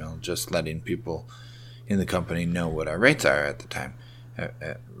an email just letting people in the company know what our rates are at the time.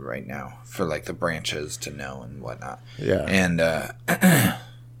 Right now, for like the branches to know and whatnot. Yeah. And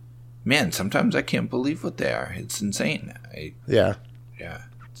man, sometimes I can't believe what they are. It's insane. Yeah,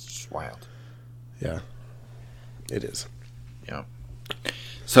 it's just wild. Yeah, it is. Yeah.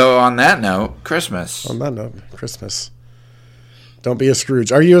 So on that note, Christmas. Don't be a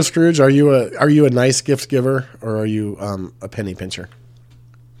Scrooge. Are you a Scrooge? Are you a nice gift giver, or are you a penny pincher?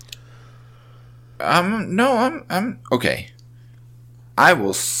 No, I'm okay. I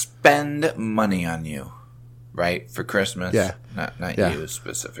will spend money on you, right, for Christmas. Yeah. Not you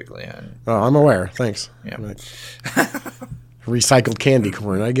specifically. Oh, I'm aware. Thanks. Yeah. Recycled candy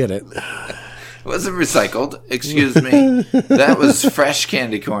corn. I get it. It wasn't recycled. Excuse me. That was fresh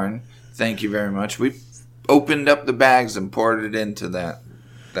candy corn. Thank you very much. We opened up the bags and poured it into that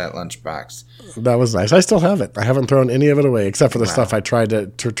lunchbox. That was nice. I still have it. I haven't thrown any of it away except for the stuff I tried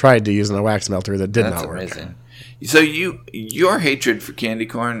to use in a wax melter that did not work. That's amazing. So your hatred for candy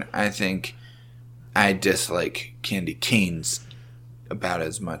corn, I think I dislike candy canes about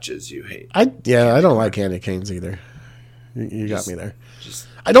as much as you hate. I don't like candy canes either. You got me there.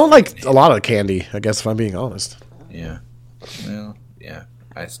 I don't like a lot of candy, I guess, if I'm being honest. Yeah. Well, yeah,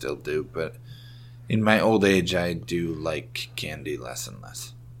 I still do, but in my old age, I do like candy less and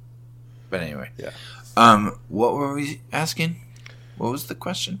less. But anyway. Yeah. What were we asking? What was the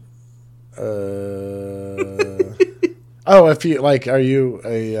question? If you like, are you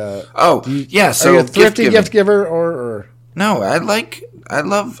a? So are you a thrifty gift giver or? No, I'm like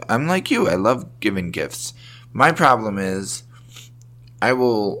you. I love giving gifts. My problem is, I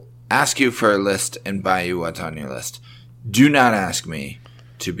will ask you for a list and buy you what's on your list. Do not ask me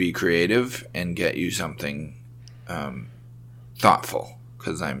to be creative and get you something thoughtful,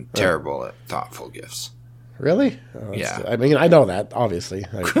 because I'm terrible at thoughtful gifts. Really? Yeah. I mean, I know that, obviously.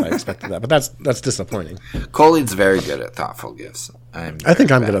 I expected that, but that's disappointing. Cole's very good at thoughtful gifts. I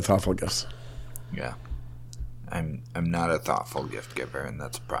think I'm good at thoughtful gifts. Yeah. I'm not a thoughtful gift giver, and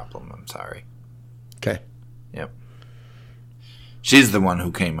that's a problem. I'm sorry. Okay. Yep. She's the one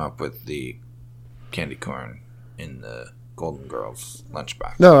who came up with the candy corn in the Golden Girls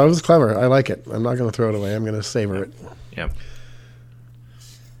lunchbox. No, it was clever. I like it. I'm not going to throw it away. I'm going to savor it. Yep.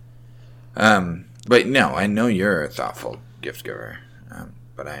 But no, I know you're a thoughtful gift giver,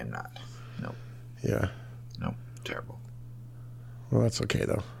 but I am not. Nope. Yeah. Nope. Terrible. Well, that's okay,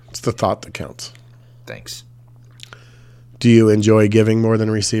 though. It's the thought that counts. Thanks. Do you enjoy giving more than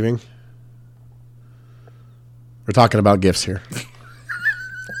receiving? We're talking about gifts here.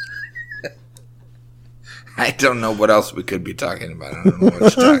 I don't know what else we could be talking about. I don't know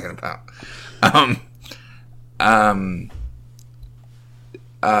what you're talking about.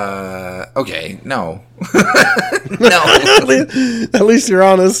 Okay, no. No. At least you're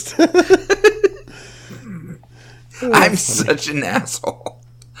honest. I'm such an asshole.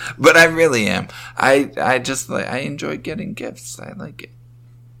 But I really am. I just I enjoy getting gifts. I like it.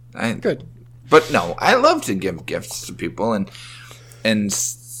 Good. But no, I love to give gifts to people and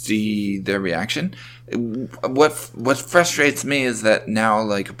see their reaction. What frustrates me is that now,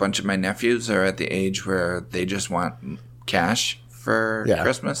 like, a bunch of my nephews are at the age where they just want cash for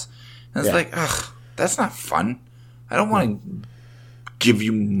Christmas, And it's like, ugh, that's not fun. I don't want to give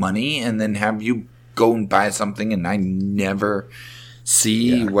you money and then have you go and buy something and I never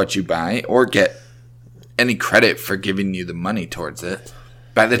see what you buy or get any credit for giving you the money towards it.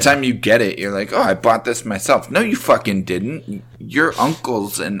 By the time you get it, you're like, oh, I bought this myself. No, you fucking didn't. Your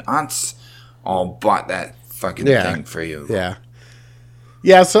uncles and aunts all bought that fucking thing for you. Yeah.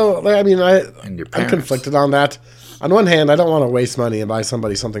 Yeah, so, I mean, I'm conflicted on that. On one hand, I don't want to waste money and buy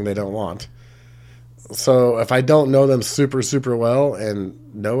somebody something they don't want. So if I don't know them super, super well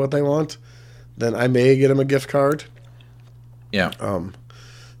and know what they want, then I may get them a gift card. Yeah.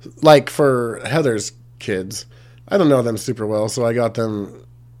 Like for Heather's kids, I don't know them super well, so I got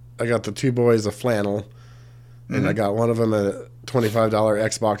the two boys a flannel, and I got one of them a $25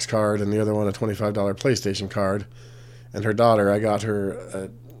 Xbox card and the other one a $25 PlayStation card. And her daughter, I got her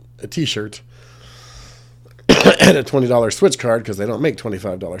a T-shirt and a $20 Switch card because they don't make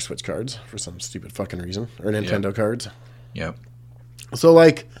 $25 Switch cards for some stupid fucking reason, or Nintendo cards. Yep. So,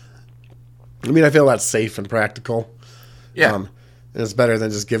 like, I mean, I feel that's safe and practical. Yeah. And it's better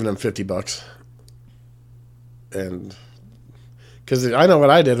than just giving them $50. And because I know what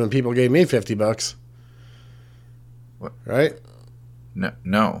I did when people gave me $50. What? Right?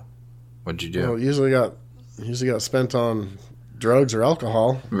 No. What'd you do? Well, usually got spent on drugs or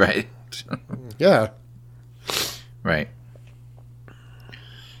alcohol. Right. Yeah. Right.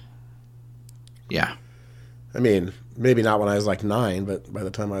 Yeah. I mean, maybe not when I was like 9, but by the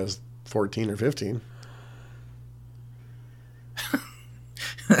time I was 14 or 15.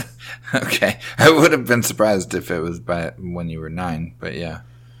 Okay. I would have been surprised if it was by when you were 9, but yeah.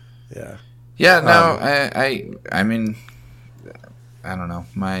 Yeah. Yeah, no, I mean, I don't know.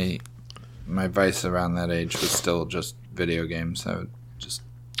 My vice around that age was still just video games. I would just,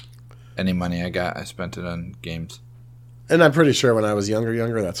 any money I got, I spent it on games. And I'm pretty sure when I was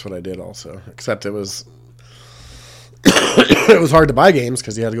younger, that's what I did also. Except it was it was hard to buy games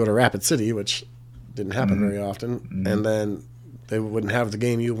because you had to go to Rapid City, which didn't happen very often. Mm-hmm. And then they wouldn't have the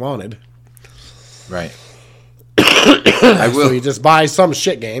game you wanted. Right. I will. So you just buy some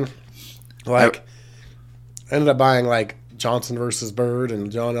shit game. Like, I ended up buying like Johnson versus Bird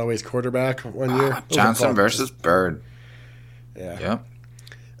and John Elway's quarterback one year. Johnson versus Bird. Yeah. Yep.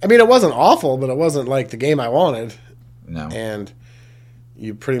 I mean, it wasn't awful, but it wasn't like the game I wanted. No. And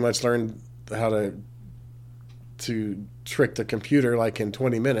you pretty much learned how to trick the computer like in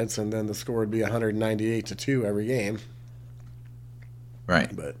 20 minutes, and then the score would be 198-2 every game.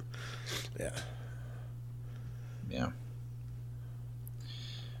 Right. But, yeah. Yeah.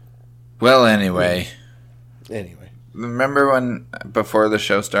 Well, anyway. Remember when, before the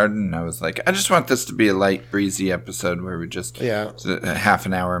show started, and I was like, I just want this to be a light, breezy episode where we just, half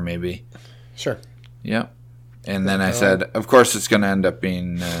an hour maybe. Sure. Yep. And then I said, of course it's going to end up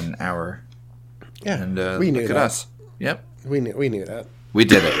being an hour. Yeah. And we knew look at us. Yep. We knew that. We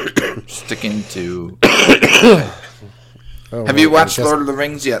did it. Sticking to... Have you watched Lord of the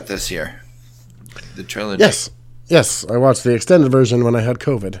Rings yet this year? The trilogy? Yes. I watched the extended version when I had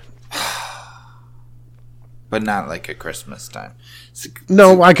COVID. But not like at Christmas time.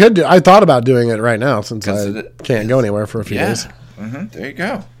 No, I could do. I thought about doing it right now since I can't go anywhere for a few days. Mm-hmm. There you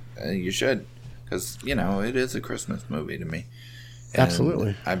go. You should, because it is a Christmas movie to me. And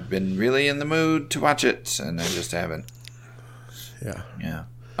absolutely. I've been really in the mood to watch it, and I just haven't. Yeah.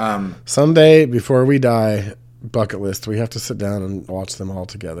 Someday before we die, bucket list. We have to sit down and watch them all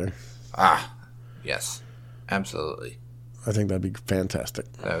together. Yes, absolutely. I think that'd be fantastic.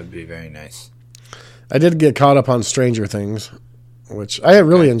 That would be very nice. I did get caught up on Stranger Things, which I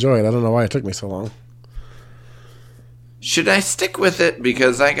really enjoyed. I don't know why it took me so long. Should I stick with it?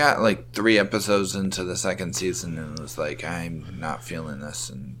 Because I got like 3 episodes into the second season and was like, I'm not feeling this.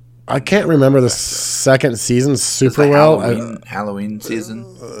 And I can't remember the second season super well. Halloween season?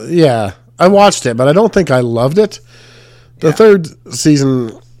 Yeah. I watched it, but I don't think I loved it. The third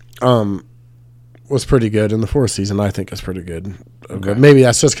season was pretty good, and the fourth season I think is pretty good. Okay. But maybe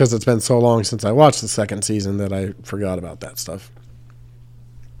that's just because it's been so long since I watched the second season that I forgot about that stuff.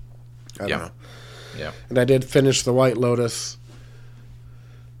 I don't know. Yeah. And I did finish The White Lotus.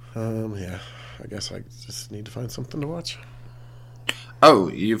 I guess I just need to find something to watch. Oh,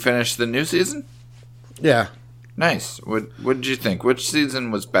 you finished the new season? Yeah. Nice. What did you think? Which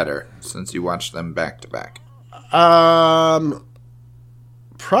season was better since you watched them back to back?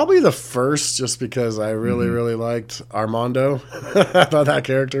 Probably the first, just because I really, really liked Armando. I thought that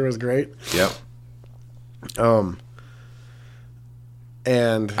character was great. Yep.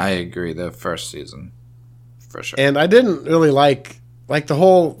 And I agree, the first season, for sure. And I didn't really like the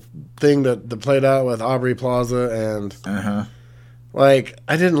whole thing that played out with Aubrey Plaza and Like,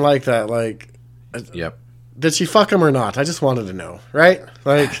 I didn't like that. Like, Yep. did she fuck him or not? I just wanted to know, right?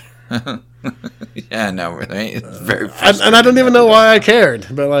 Like, Yeah, no, right? It's very and I don't even know why I cared,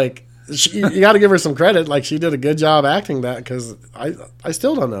 but like, you got to give her some credit. Like, she did a good job acting that, because I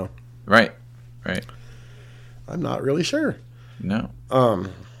still don't know. Right. I'm not really sure. No.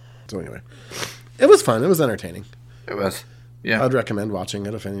 So anyway, it was fun. It was entertaining. It was. Yeah. I'd recommend watching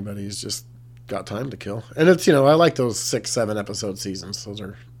it if anybody's just got time to kill. And it's, I like those 6-7 episode seasons. Those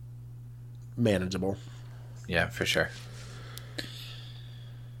are manageable. Yeah, for sure.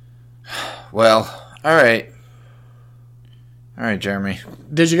 Well, all right. All right, Jeremy.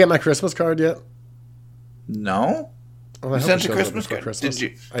 Did you get my Christmas card yet? No. Well, You sent a Christmas card. Christmas. Did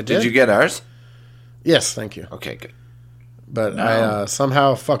you? I did. Did you get ours? Yes, thank you. Okay, good. But No. I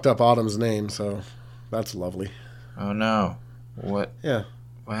somehow fucked up Autumn's name, so that's lovely. Oh no. What? Yeah.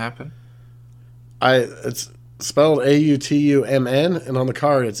 What happened? It's spelled Autumn, and on the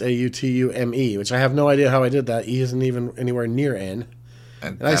card it's Autume, which I have no idea how I did that. E isn't even anywhere near N.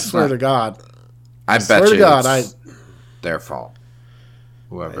 And I swear to God, I swear bet to you God, it's their fault.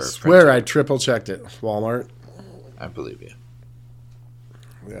 Whoever. I swear printed I triple checked it. Walmart. it. I believe you.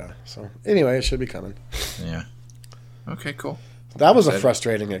 Yeah. So anyway, it should be coming. Yeah. Okay, cool. That was a Excited.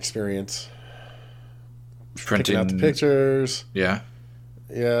 frustrating experience. Printing Picking out the pictures. Yeah.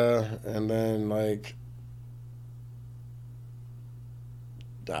 Yeah, and then like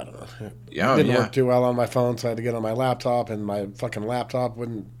I don't know. Yeah. It didn't yeah. work too well on my phone, so I had to get on my laptop, and my fucking laptop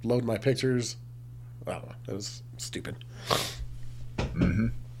wouldn't load my pictures. I don't know. It was stupid. Mm-hmm.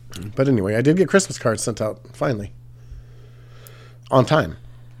 But anyway, I did get Christmas cards sent out finally. On time.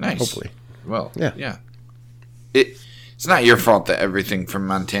 Nice. Hopefully. Well. Yeah. Yeah. It's not your fault that everything from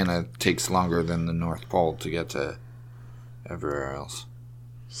Montana takes longer than the North Pole to get to everywhere else.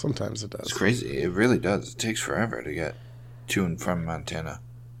 Sometimes it It's does. crazy. It really does. It takes forever to get to and from Montana.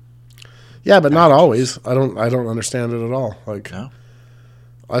 Yeah, but not always. I don't understand it at all. Like, No?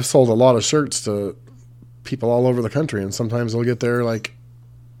 I've sold a lot of shirts to people all over the country, and sometimes they'll get there like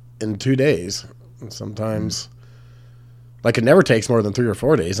in 2 days. And sometimes like it never takes more than 3 or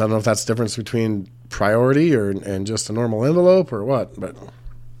 4 days. I don't know if that's the difference between priority and just a normal envelope or what, but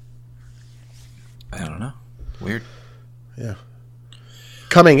I don't know. Weird. yeah.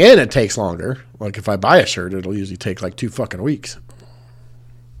 Coming in, it takes longer. Like if I buy a shirt, it'll usually take like 2 fucking weeks.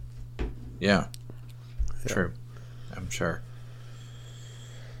 Yeah. True. I'm sure.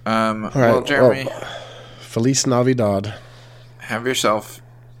 All right. Well, Jeremy, Feliz Navidad. have yourself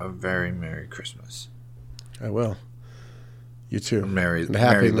a very Merry Christmas. I will. You too. Merry And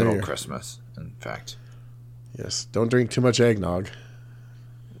Happy New Little Year. Christmas, in fact. Yes. Don't drink too much eggnog.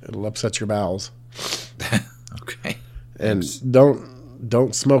 It'll upset your bowels. Okay. And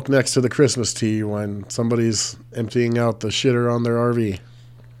don't smoke next to the Christmas tree when somebody's emptying out the shitter on their RV.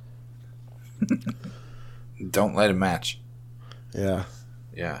 Don't light a match. Yeah.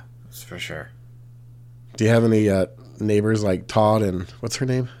 Yeah, that's for sure. Do you have any neighbors like Todd and what's her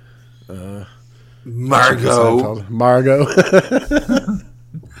name? Margot. Seinfeld. Margot.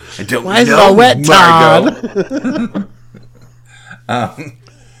 I don't Why is it know all wet, Margot.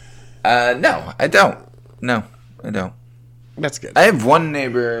 No, I don't. No, I don't. That's good. I have one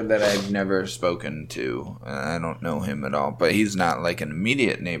neighbor that I've never spoken to. I don't know him at all, but he's not like an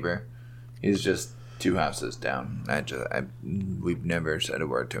immediate neighbor. He's just 2 houses down. We've never said a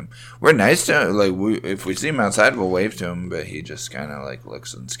word to him. We're nice to him. Like if we see him outside, we'll wave to him, but he just kind of like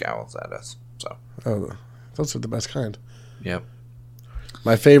looks and scowls at us. So. Oh, those are the best kind. Yep.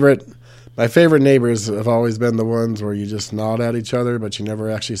 My favorite neighbors have always been the ones where you just nod at each other, but you never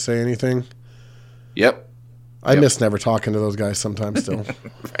actually say anything. Yep. I miss never talking to those guys sometimes still.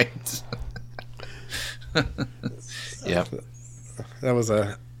 Right. Yep. That was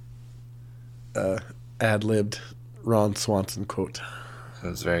a ad-libbed Ron Swanson quote.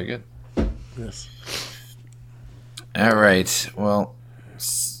 That's very good. Yes. All right. Well,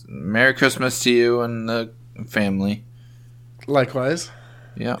 Merry Christmas to you and the family. Likewise.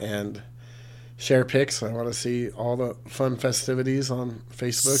 Yeah. And share pics. I want to see all the fun festivities on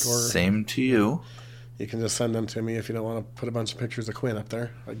Facebook, or Same to you. you can just send them to me if you don't want to put a bunch of pictures of Quinn up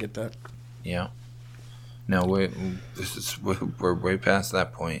there. I get that. Yeah. No, we're way past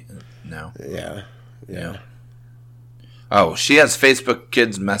that point now. Yeah. Oh, she has Facebook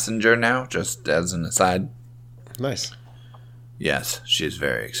Kids Messenger now, just as an aside. Nice. Yes, she's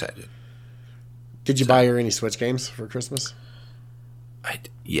very excited. Did you buy her any Switch games for Christmas?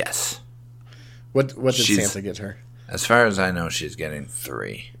 Yes. What did Santa get her? As far as I know, she's getting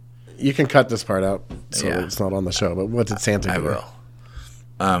 3. You can cut this part out so Yeah. it's not on the show, but what did Santa get I her?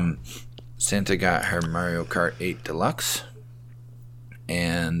 will. Santa got her Mario Kart 8 Deluxe.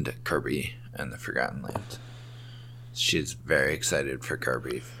 and Kirby and the Forgotten Land. She's very excited for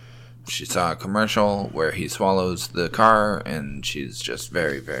Kirby. She saw a commercial where he swallows the car, and she's just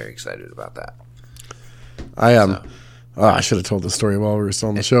very, very excited about that. I should have told the story while we were still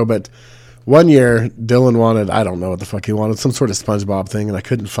on the show, but one year Dylan wanted, I don't know what the fuck he wanted, some sort of SpongeBob thing, and I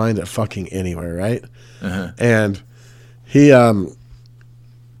couldn't find it fucking anywhere, right? Uh-huh. And he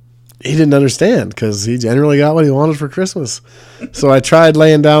didn't understand because he generally got what he wanted for Christmas. So I tried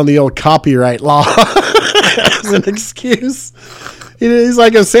laying down the old copyright law as an excuse. He's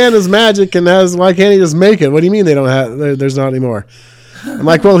like, if Santa's magic and why can't he just make it? What do you mean they don't have? There's not anymore. I'm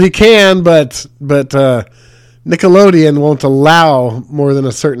like, well, he can, but Nickelodeon won't allow more than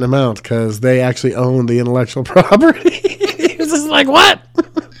a certain amount because they actually own the intellectual property. He was just like, what?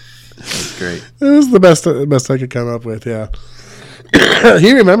 That's great. It was the best I could come up with. Yeah.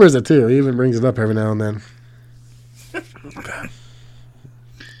 He remembers it too. He even brings it up every now and then.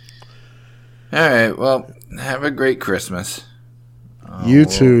 All right. Well, have a great Christmas. You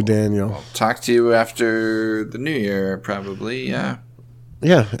too, Daniel. We'll talk to you after the new year, probably. Yeah.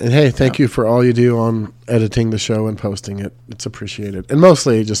 Yeah. And hey, thank you for all you do on editing the show and posting it. It's appreciated. And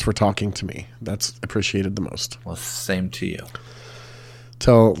mostly just for talking to me. That's appreciated the most. Well, same to you.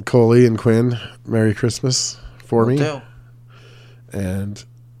 Tell Coley and Quinn Merry Christmas for me. Do. And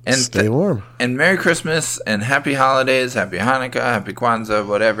stay warm. And Merry Christmas and Happy Holidays, Happy Hanukkah, Happy Kwanzaa,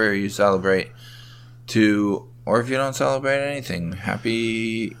 whatever you celebrate. Or if you don't celebrate anything,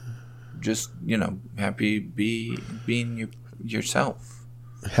 happy being yourself.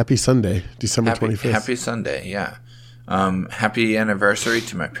 Happy Sunday, December 25th. Happy Sunday, yeah. Happy anniversary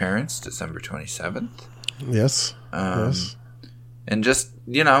to my parents, December 27th. Yes. Yes. And just,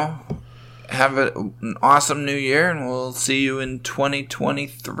 have an awesome new year, and we'll see you in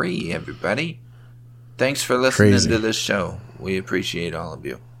 2023, everybody. Thanks for listening to this show. We appreciate all of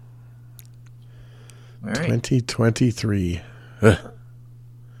you. All right. 2023.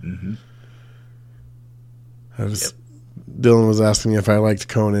 Mm-hmm. Dylan was asking me if I liked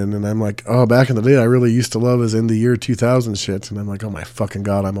Conan, and I'm like, oh, back in the day, I really used to love his in the year 2000 shit. And I'm like, oh my fucking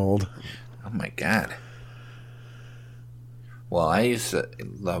God, I'm old. Oh my God. Well, I used to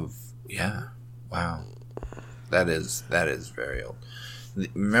love, yeah. Wow. That is very old.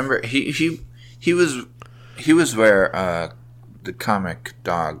 Remember, he was where the comic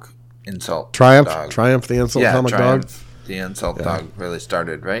dog insult Triumph the insult comic dog. The insult dog really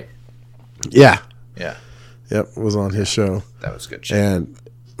started, right? Yeah. Yeah. Yep, was on his show. That was good shit. And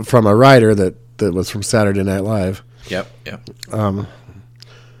from a writer that was from Saturday Night Live. Yep.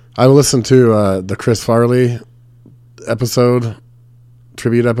 I listened to the Chris Farley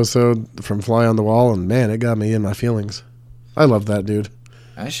tribute episode from Fly on the Wall, and man, it got me in my feelings. I love that dude.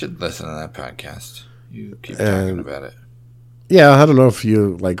 I should listen to that podcast. You keep talking about it. Yeah, I don't know if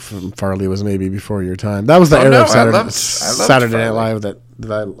you Farley was maybe before your time. That was the era of Saturday Night Live that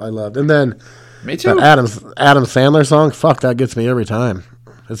I loved. And then me too. That Adam Sandler song, fuck, that gets me every time.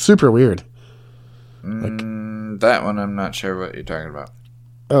 It's super weird. That one, I'm not sure what you're talking about.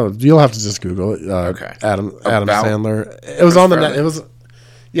 Oh, you'll have to just Google it. Okay. Adam Sandler. It was on the net. It was.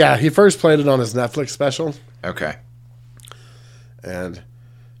 Yeah, he first played it on his Netflix special. Okay. And,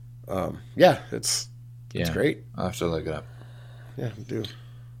 it's great. I'll have to look it up. Yeah, do.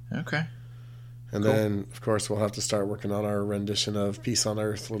 Okay. And then, of course, we'll have to start working on our rendition of Peace on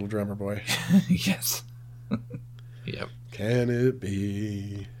Earth, Little Drummer Boy. Yes. Yep. Can it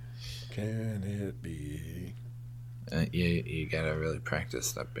be? Can it be? You gotta really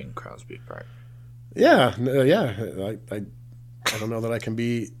practice that Bing Crosby part. Yeah. I don't know that I can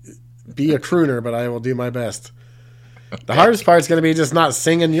be a crooner, but I will do my best. Okay. The hardest part's going to be just not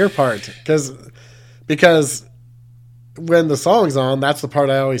singing your part, because when the song's on, that's the part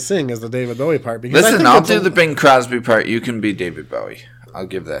I always sing is the David Bowie part. Because listen, I'll do the Bing Crosby part. You can be David Bowie. I'll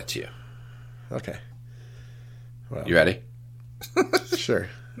give that to you. Okay. Well, you ready? Sure.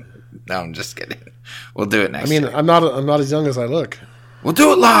 No, I'm just kidding. We'll do it next. I mean, I'm not as young as I look. We'll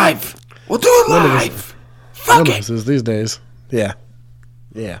do it live. Fuck it. These days. Yeah.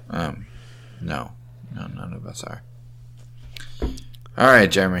 No, none of us are. All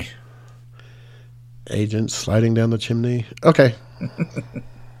right, Jeremy. Agent sliding down the chimney. Okay.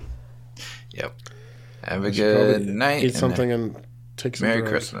 Yep. Have a good night. Eat something and take some Merry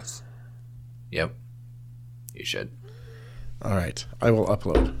drugs. Christmas. Yep. You should. All right. I will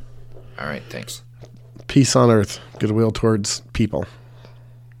upload. All right. Thanks. Peace on earth. Goodwill towards people.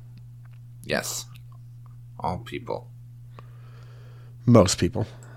 Yes. All people. Most people.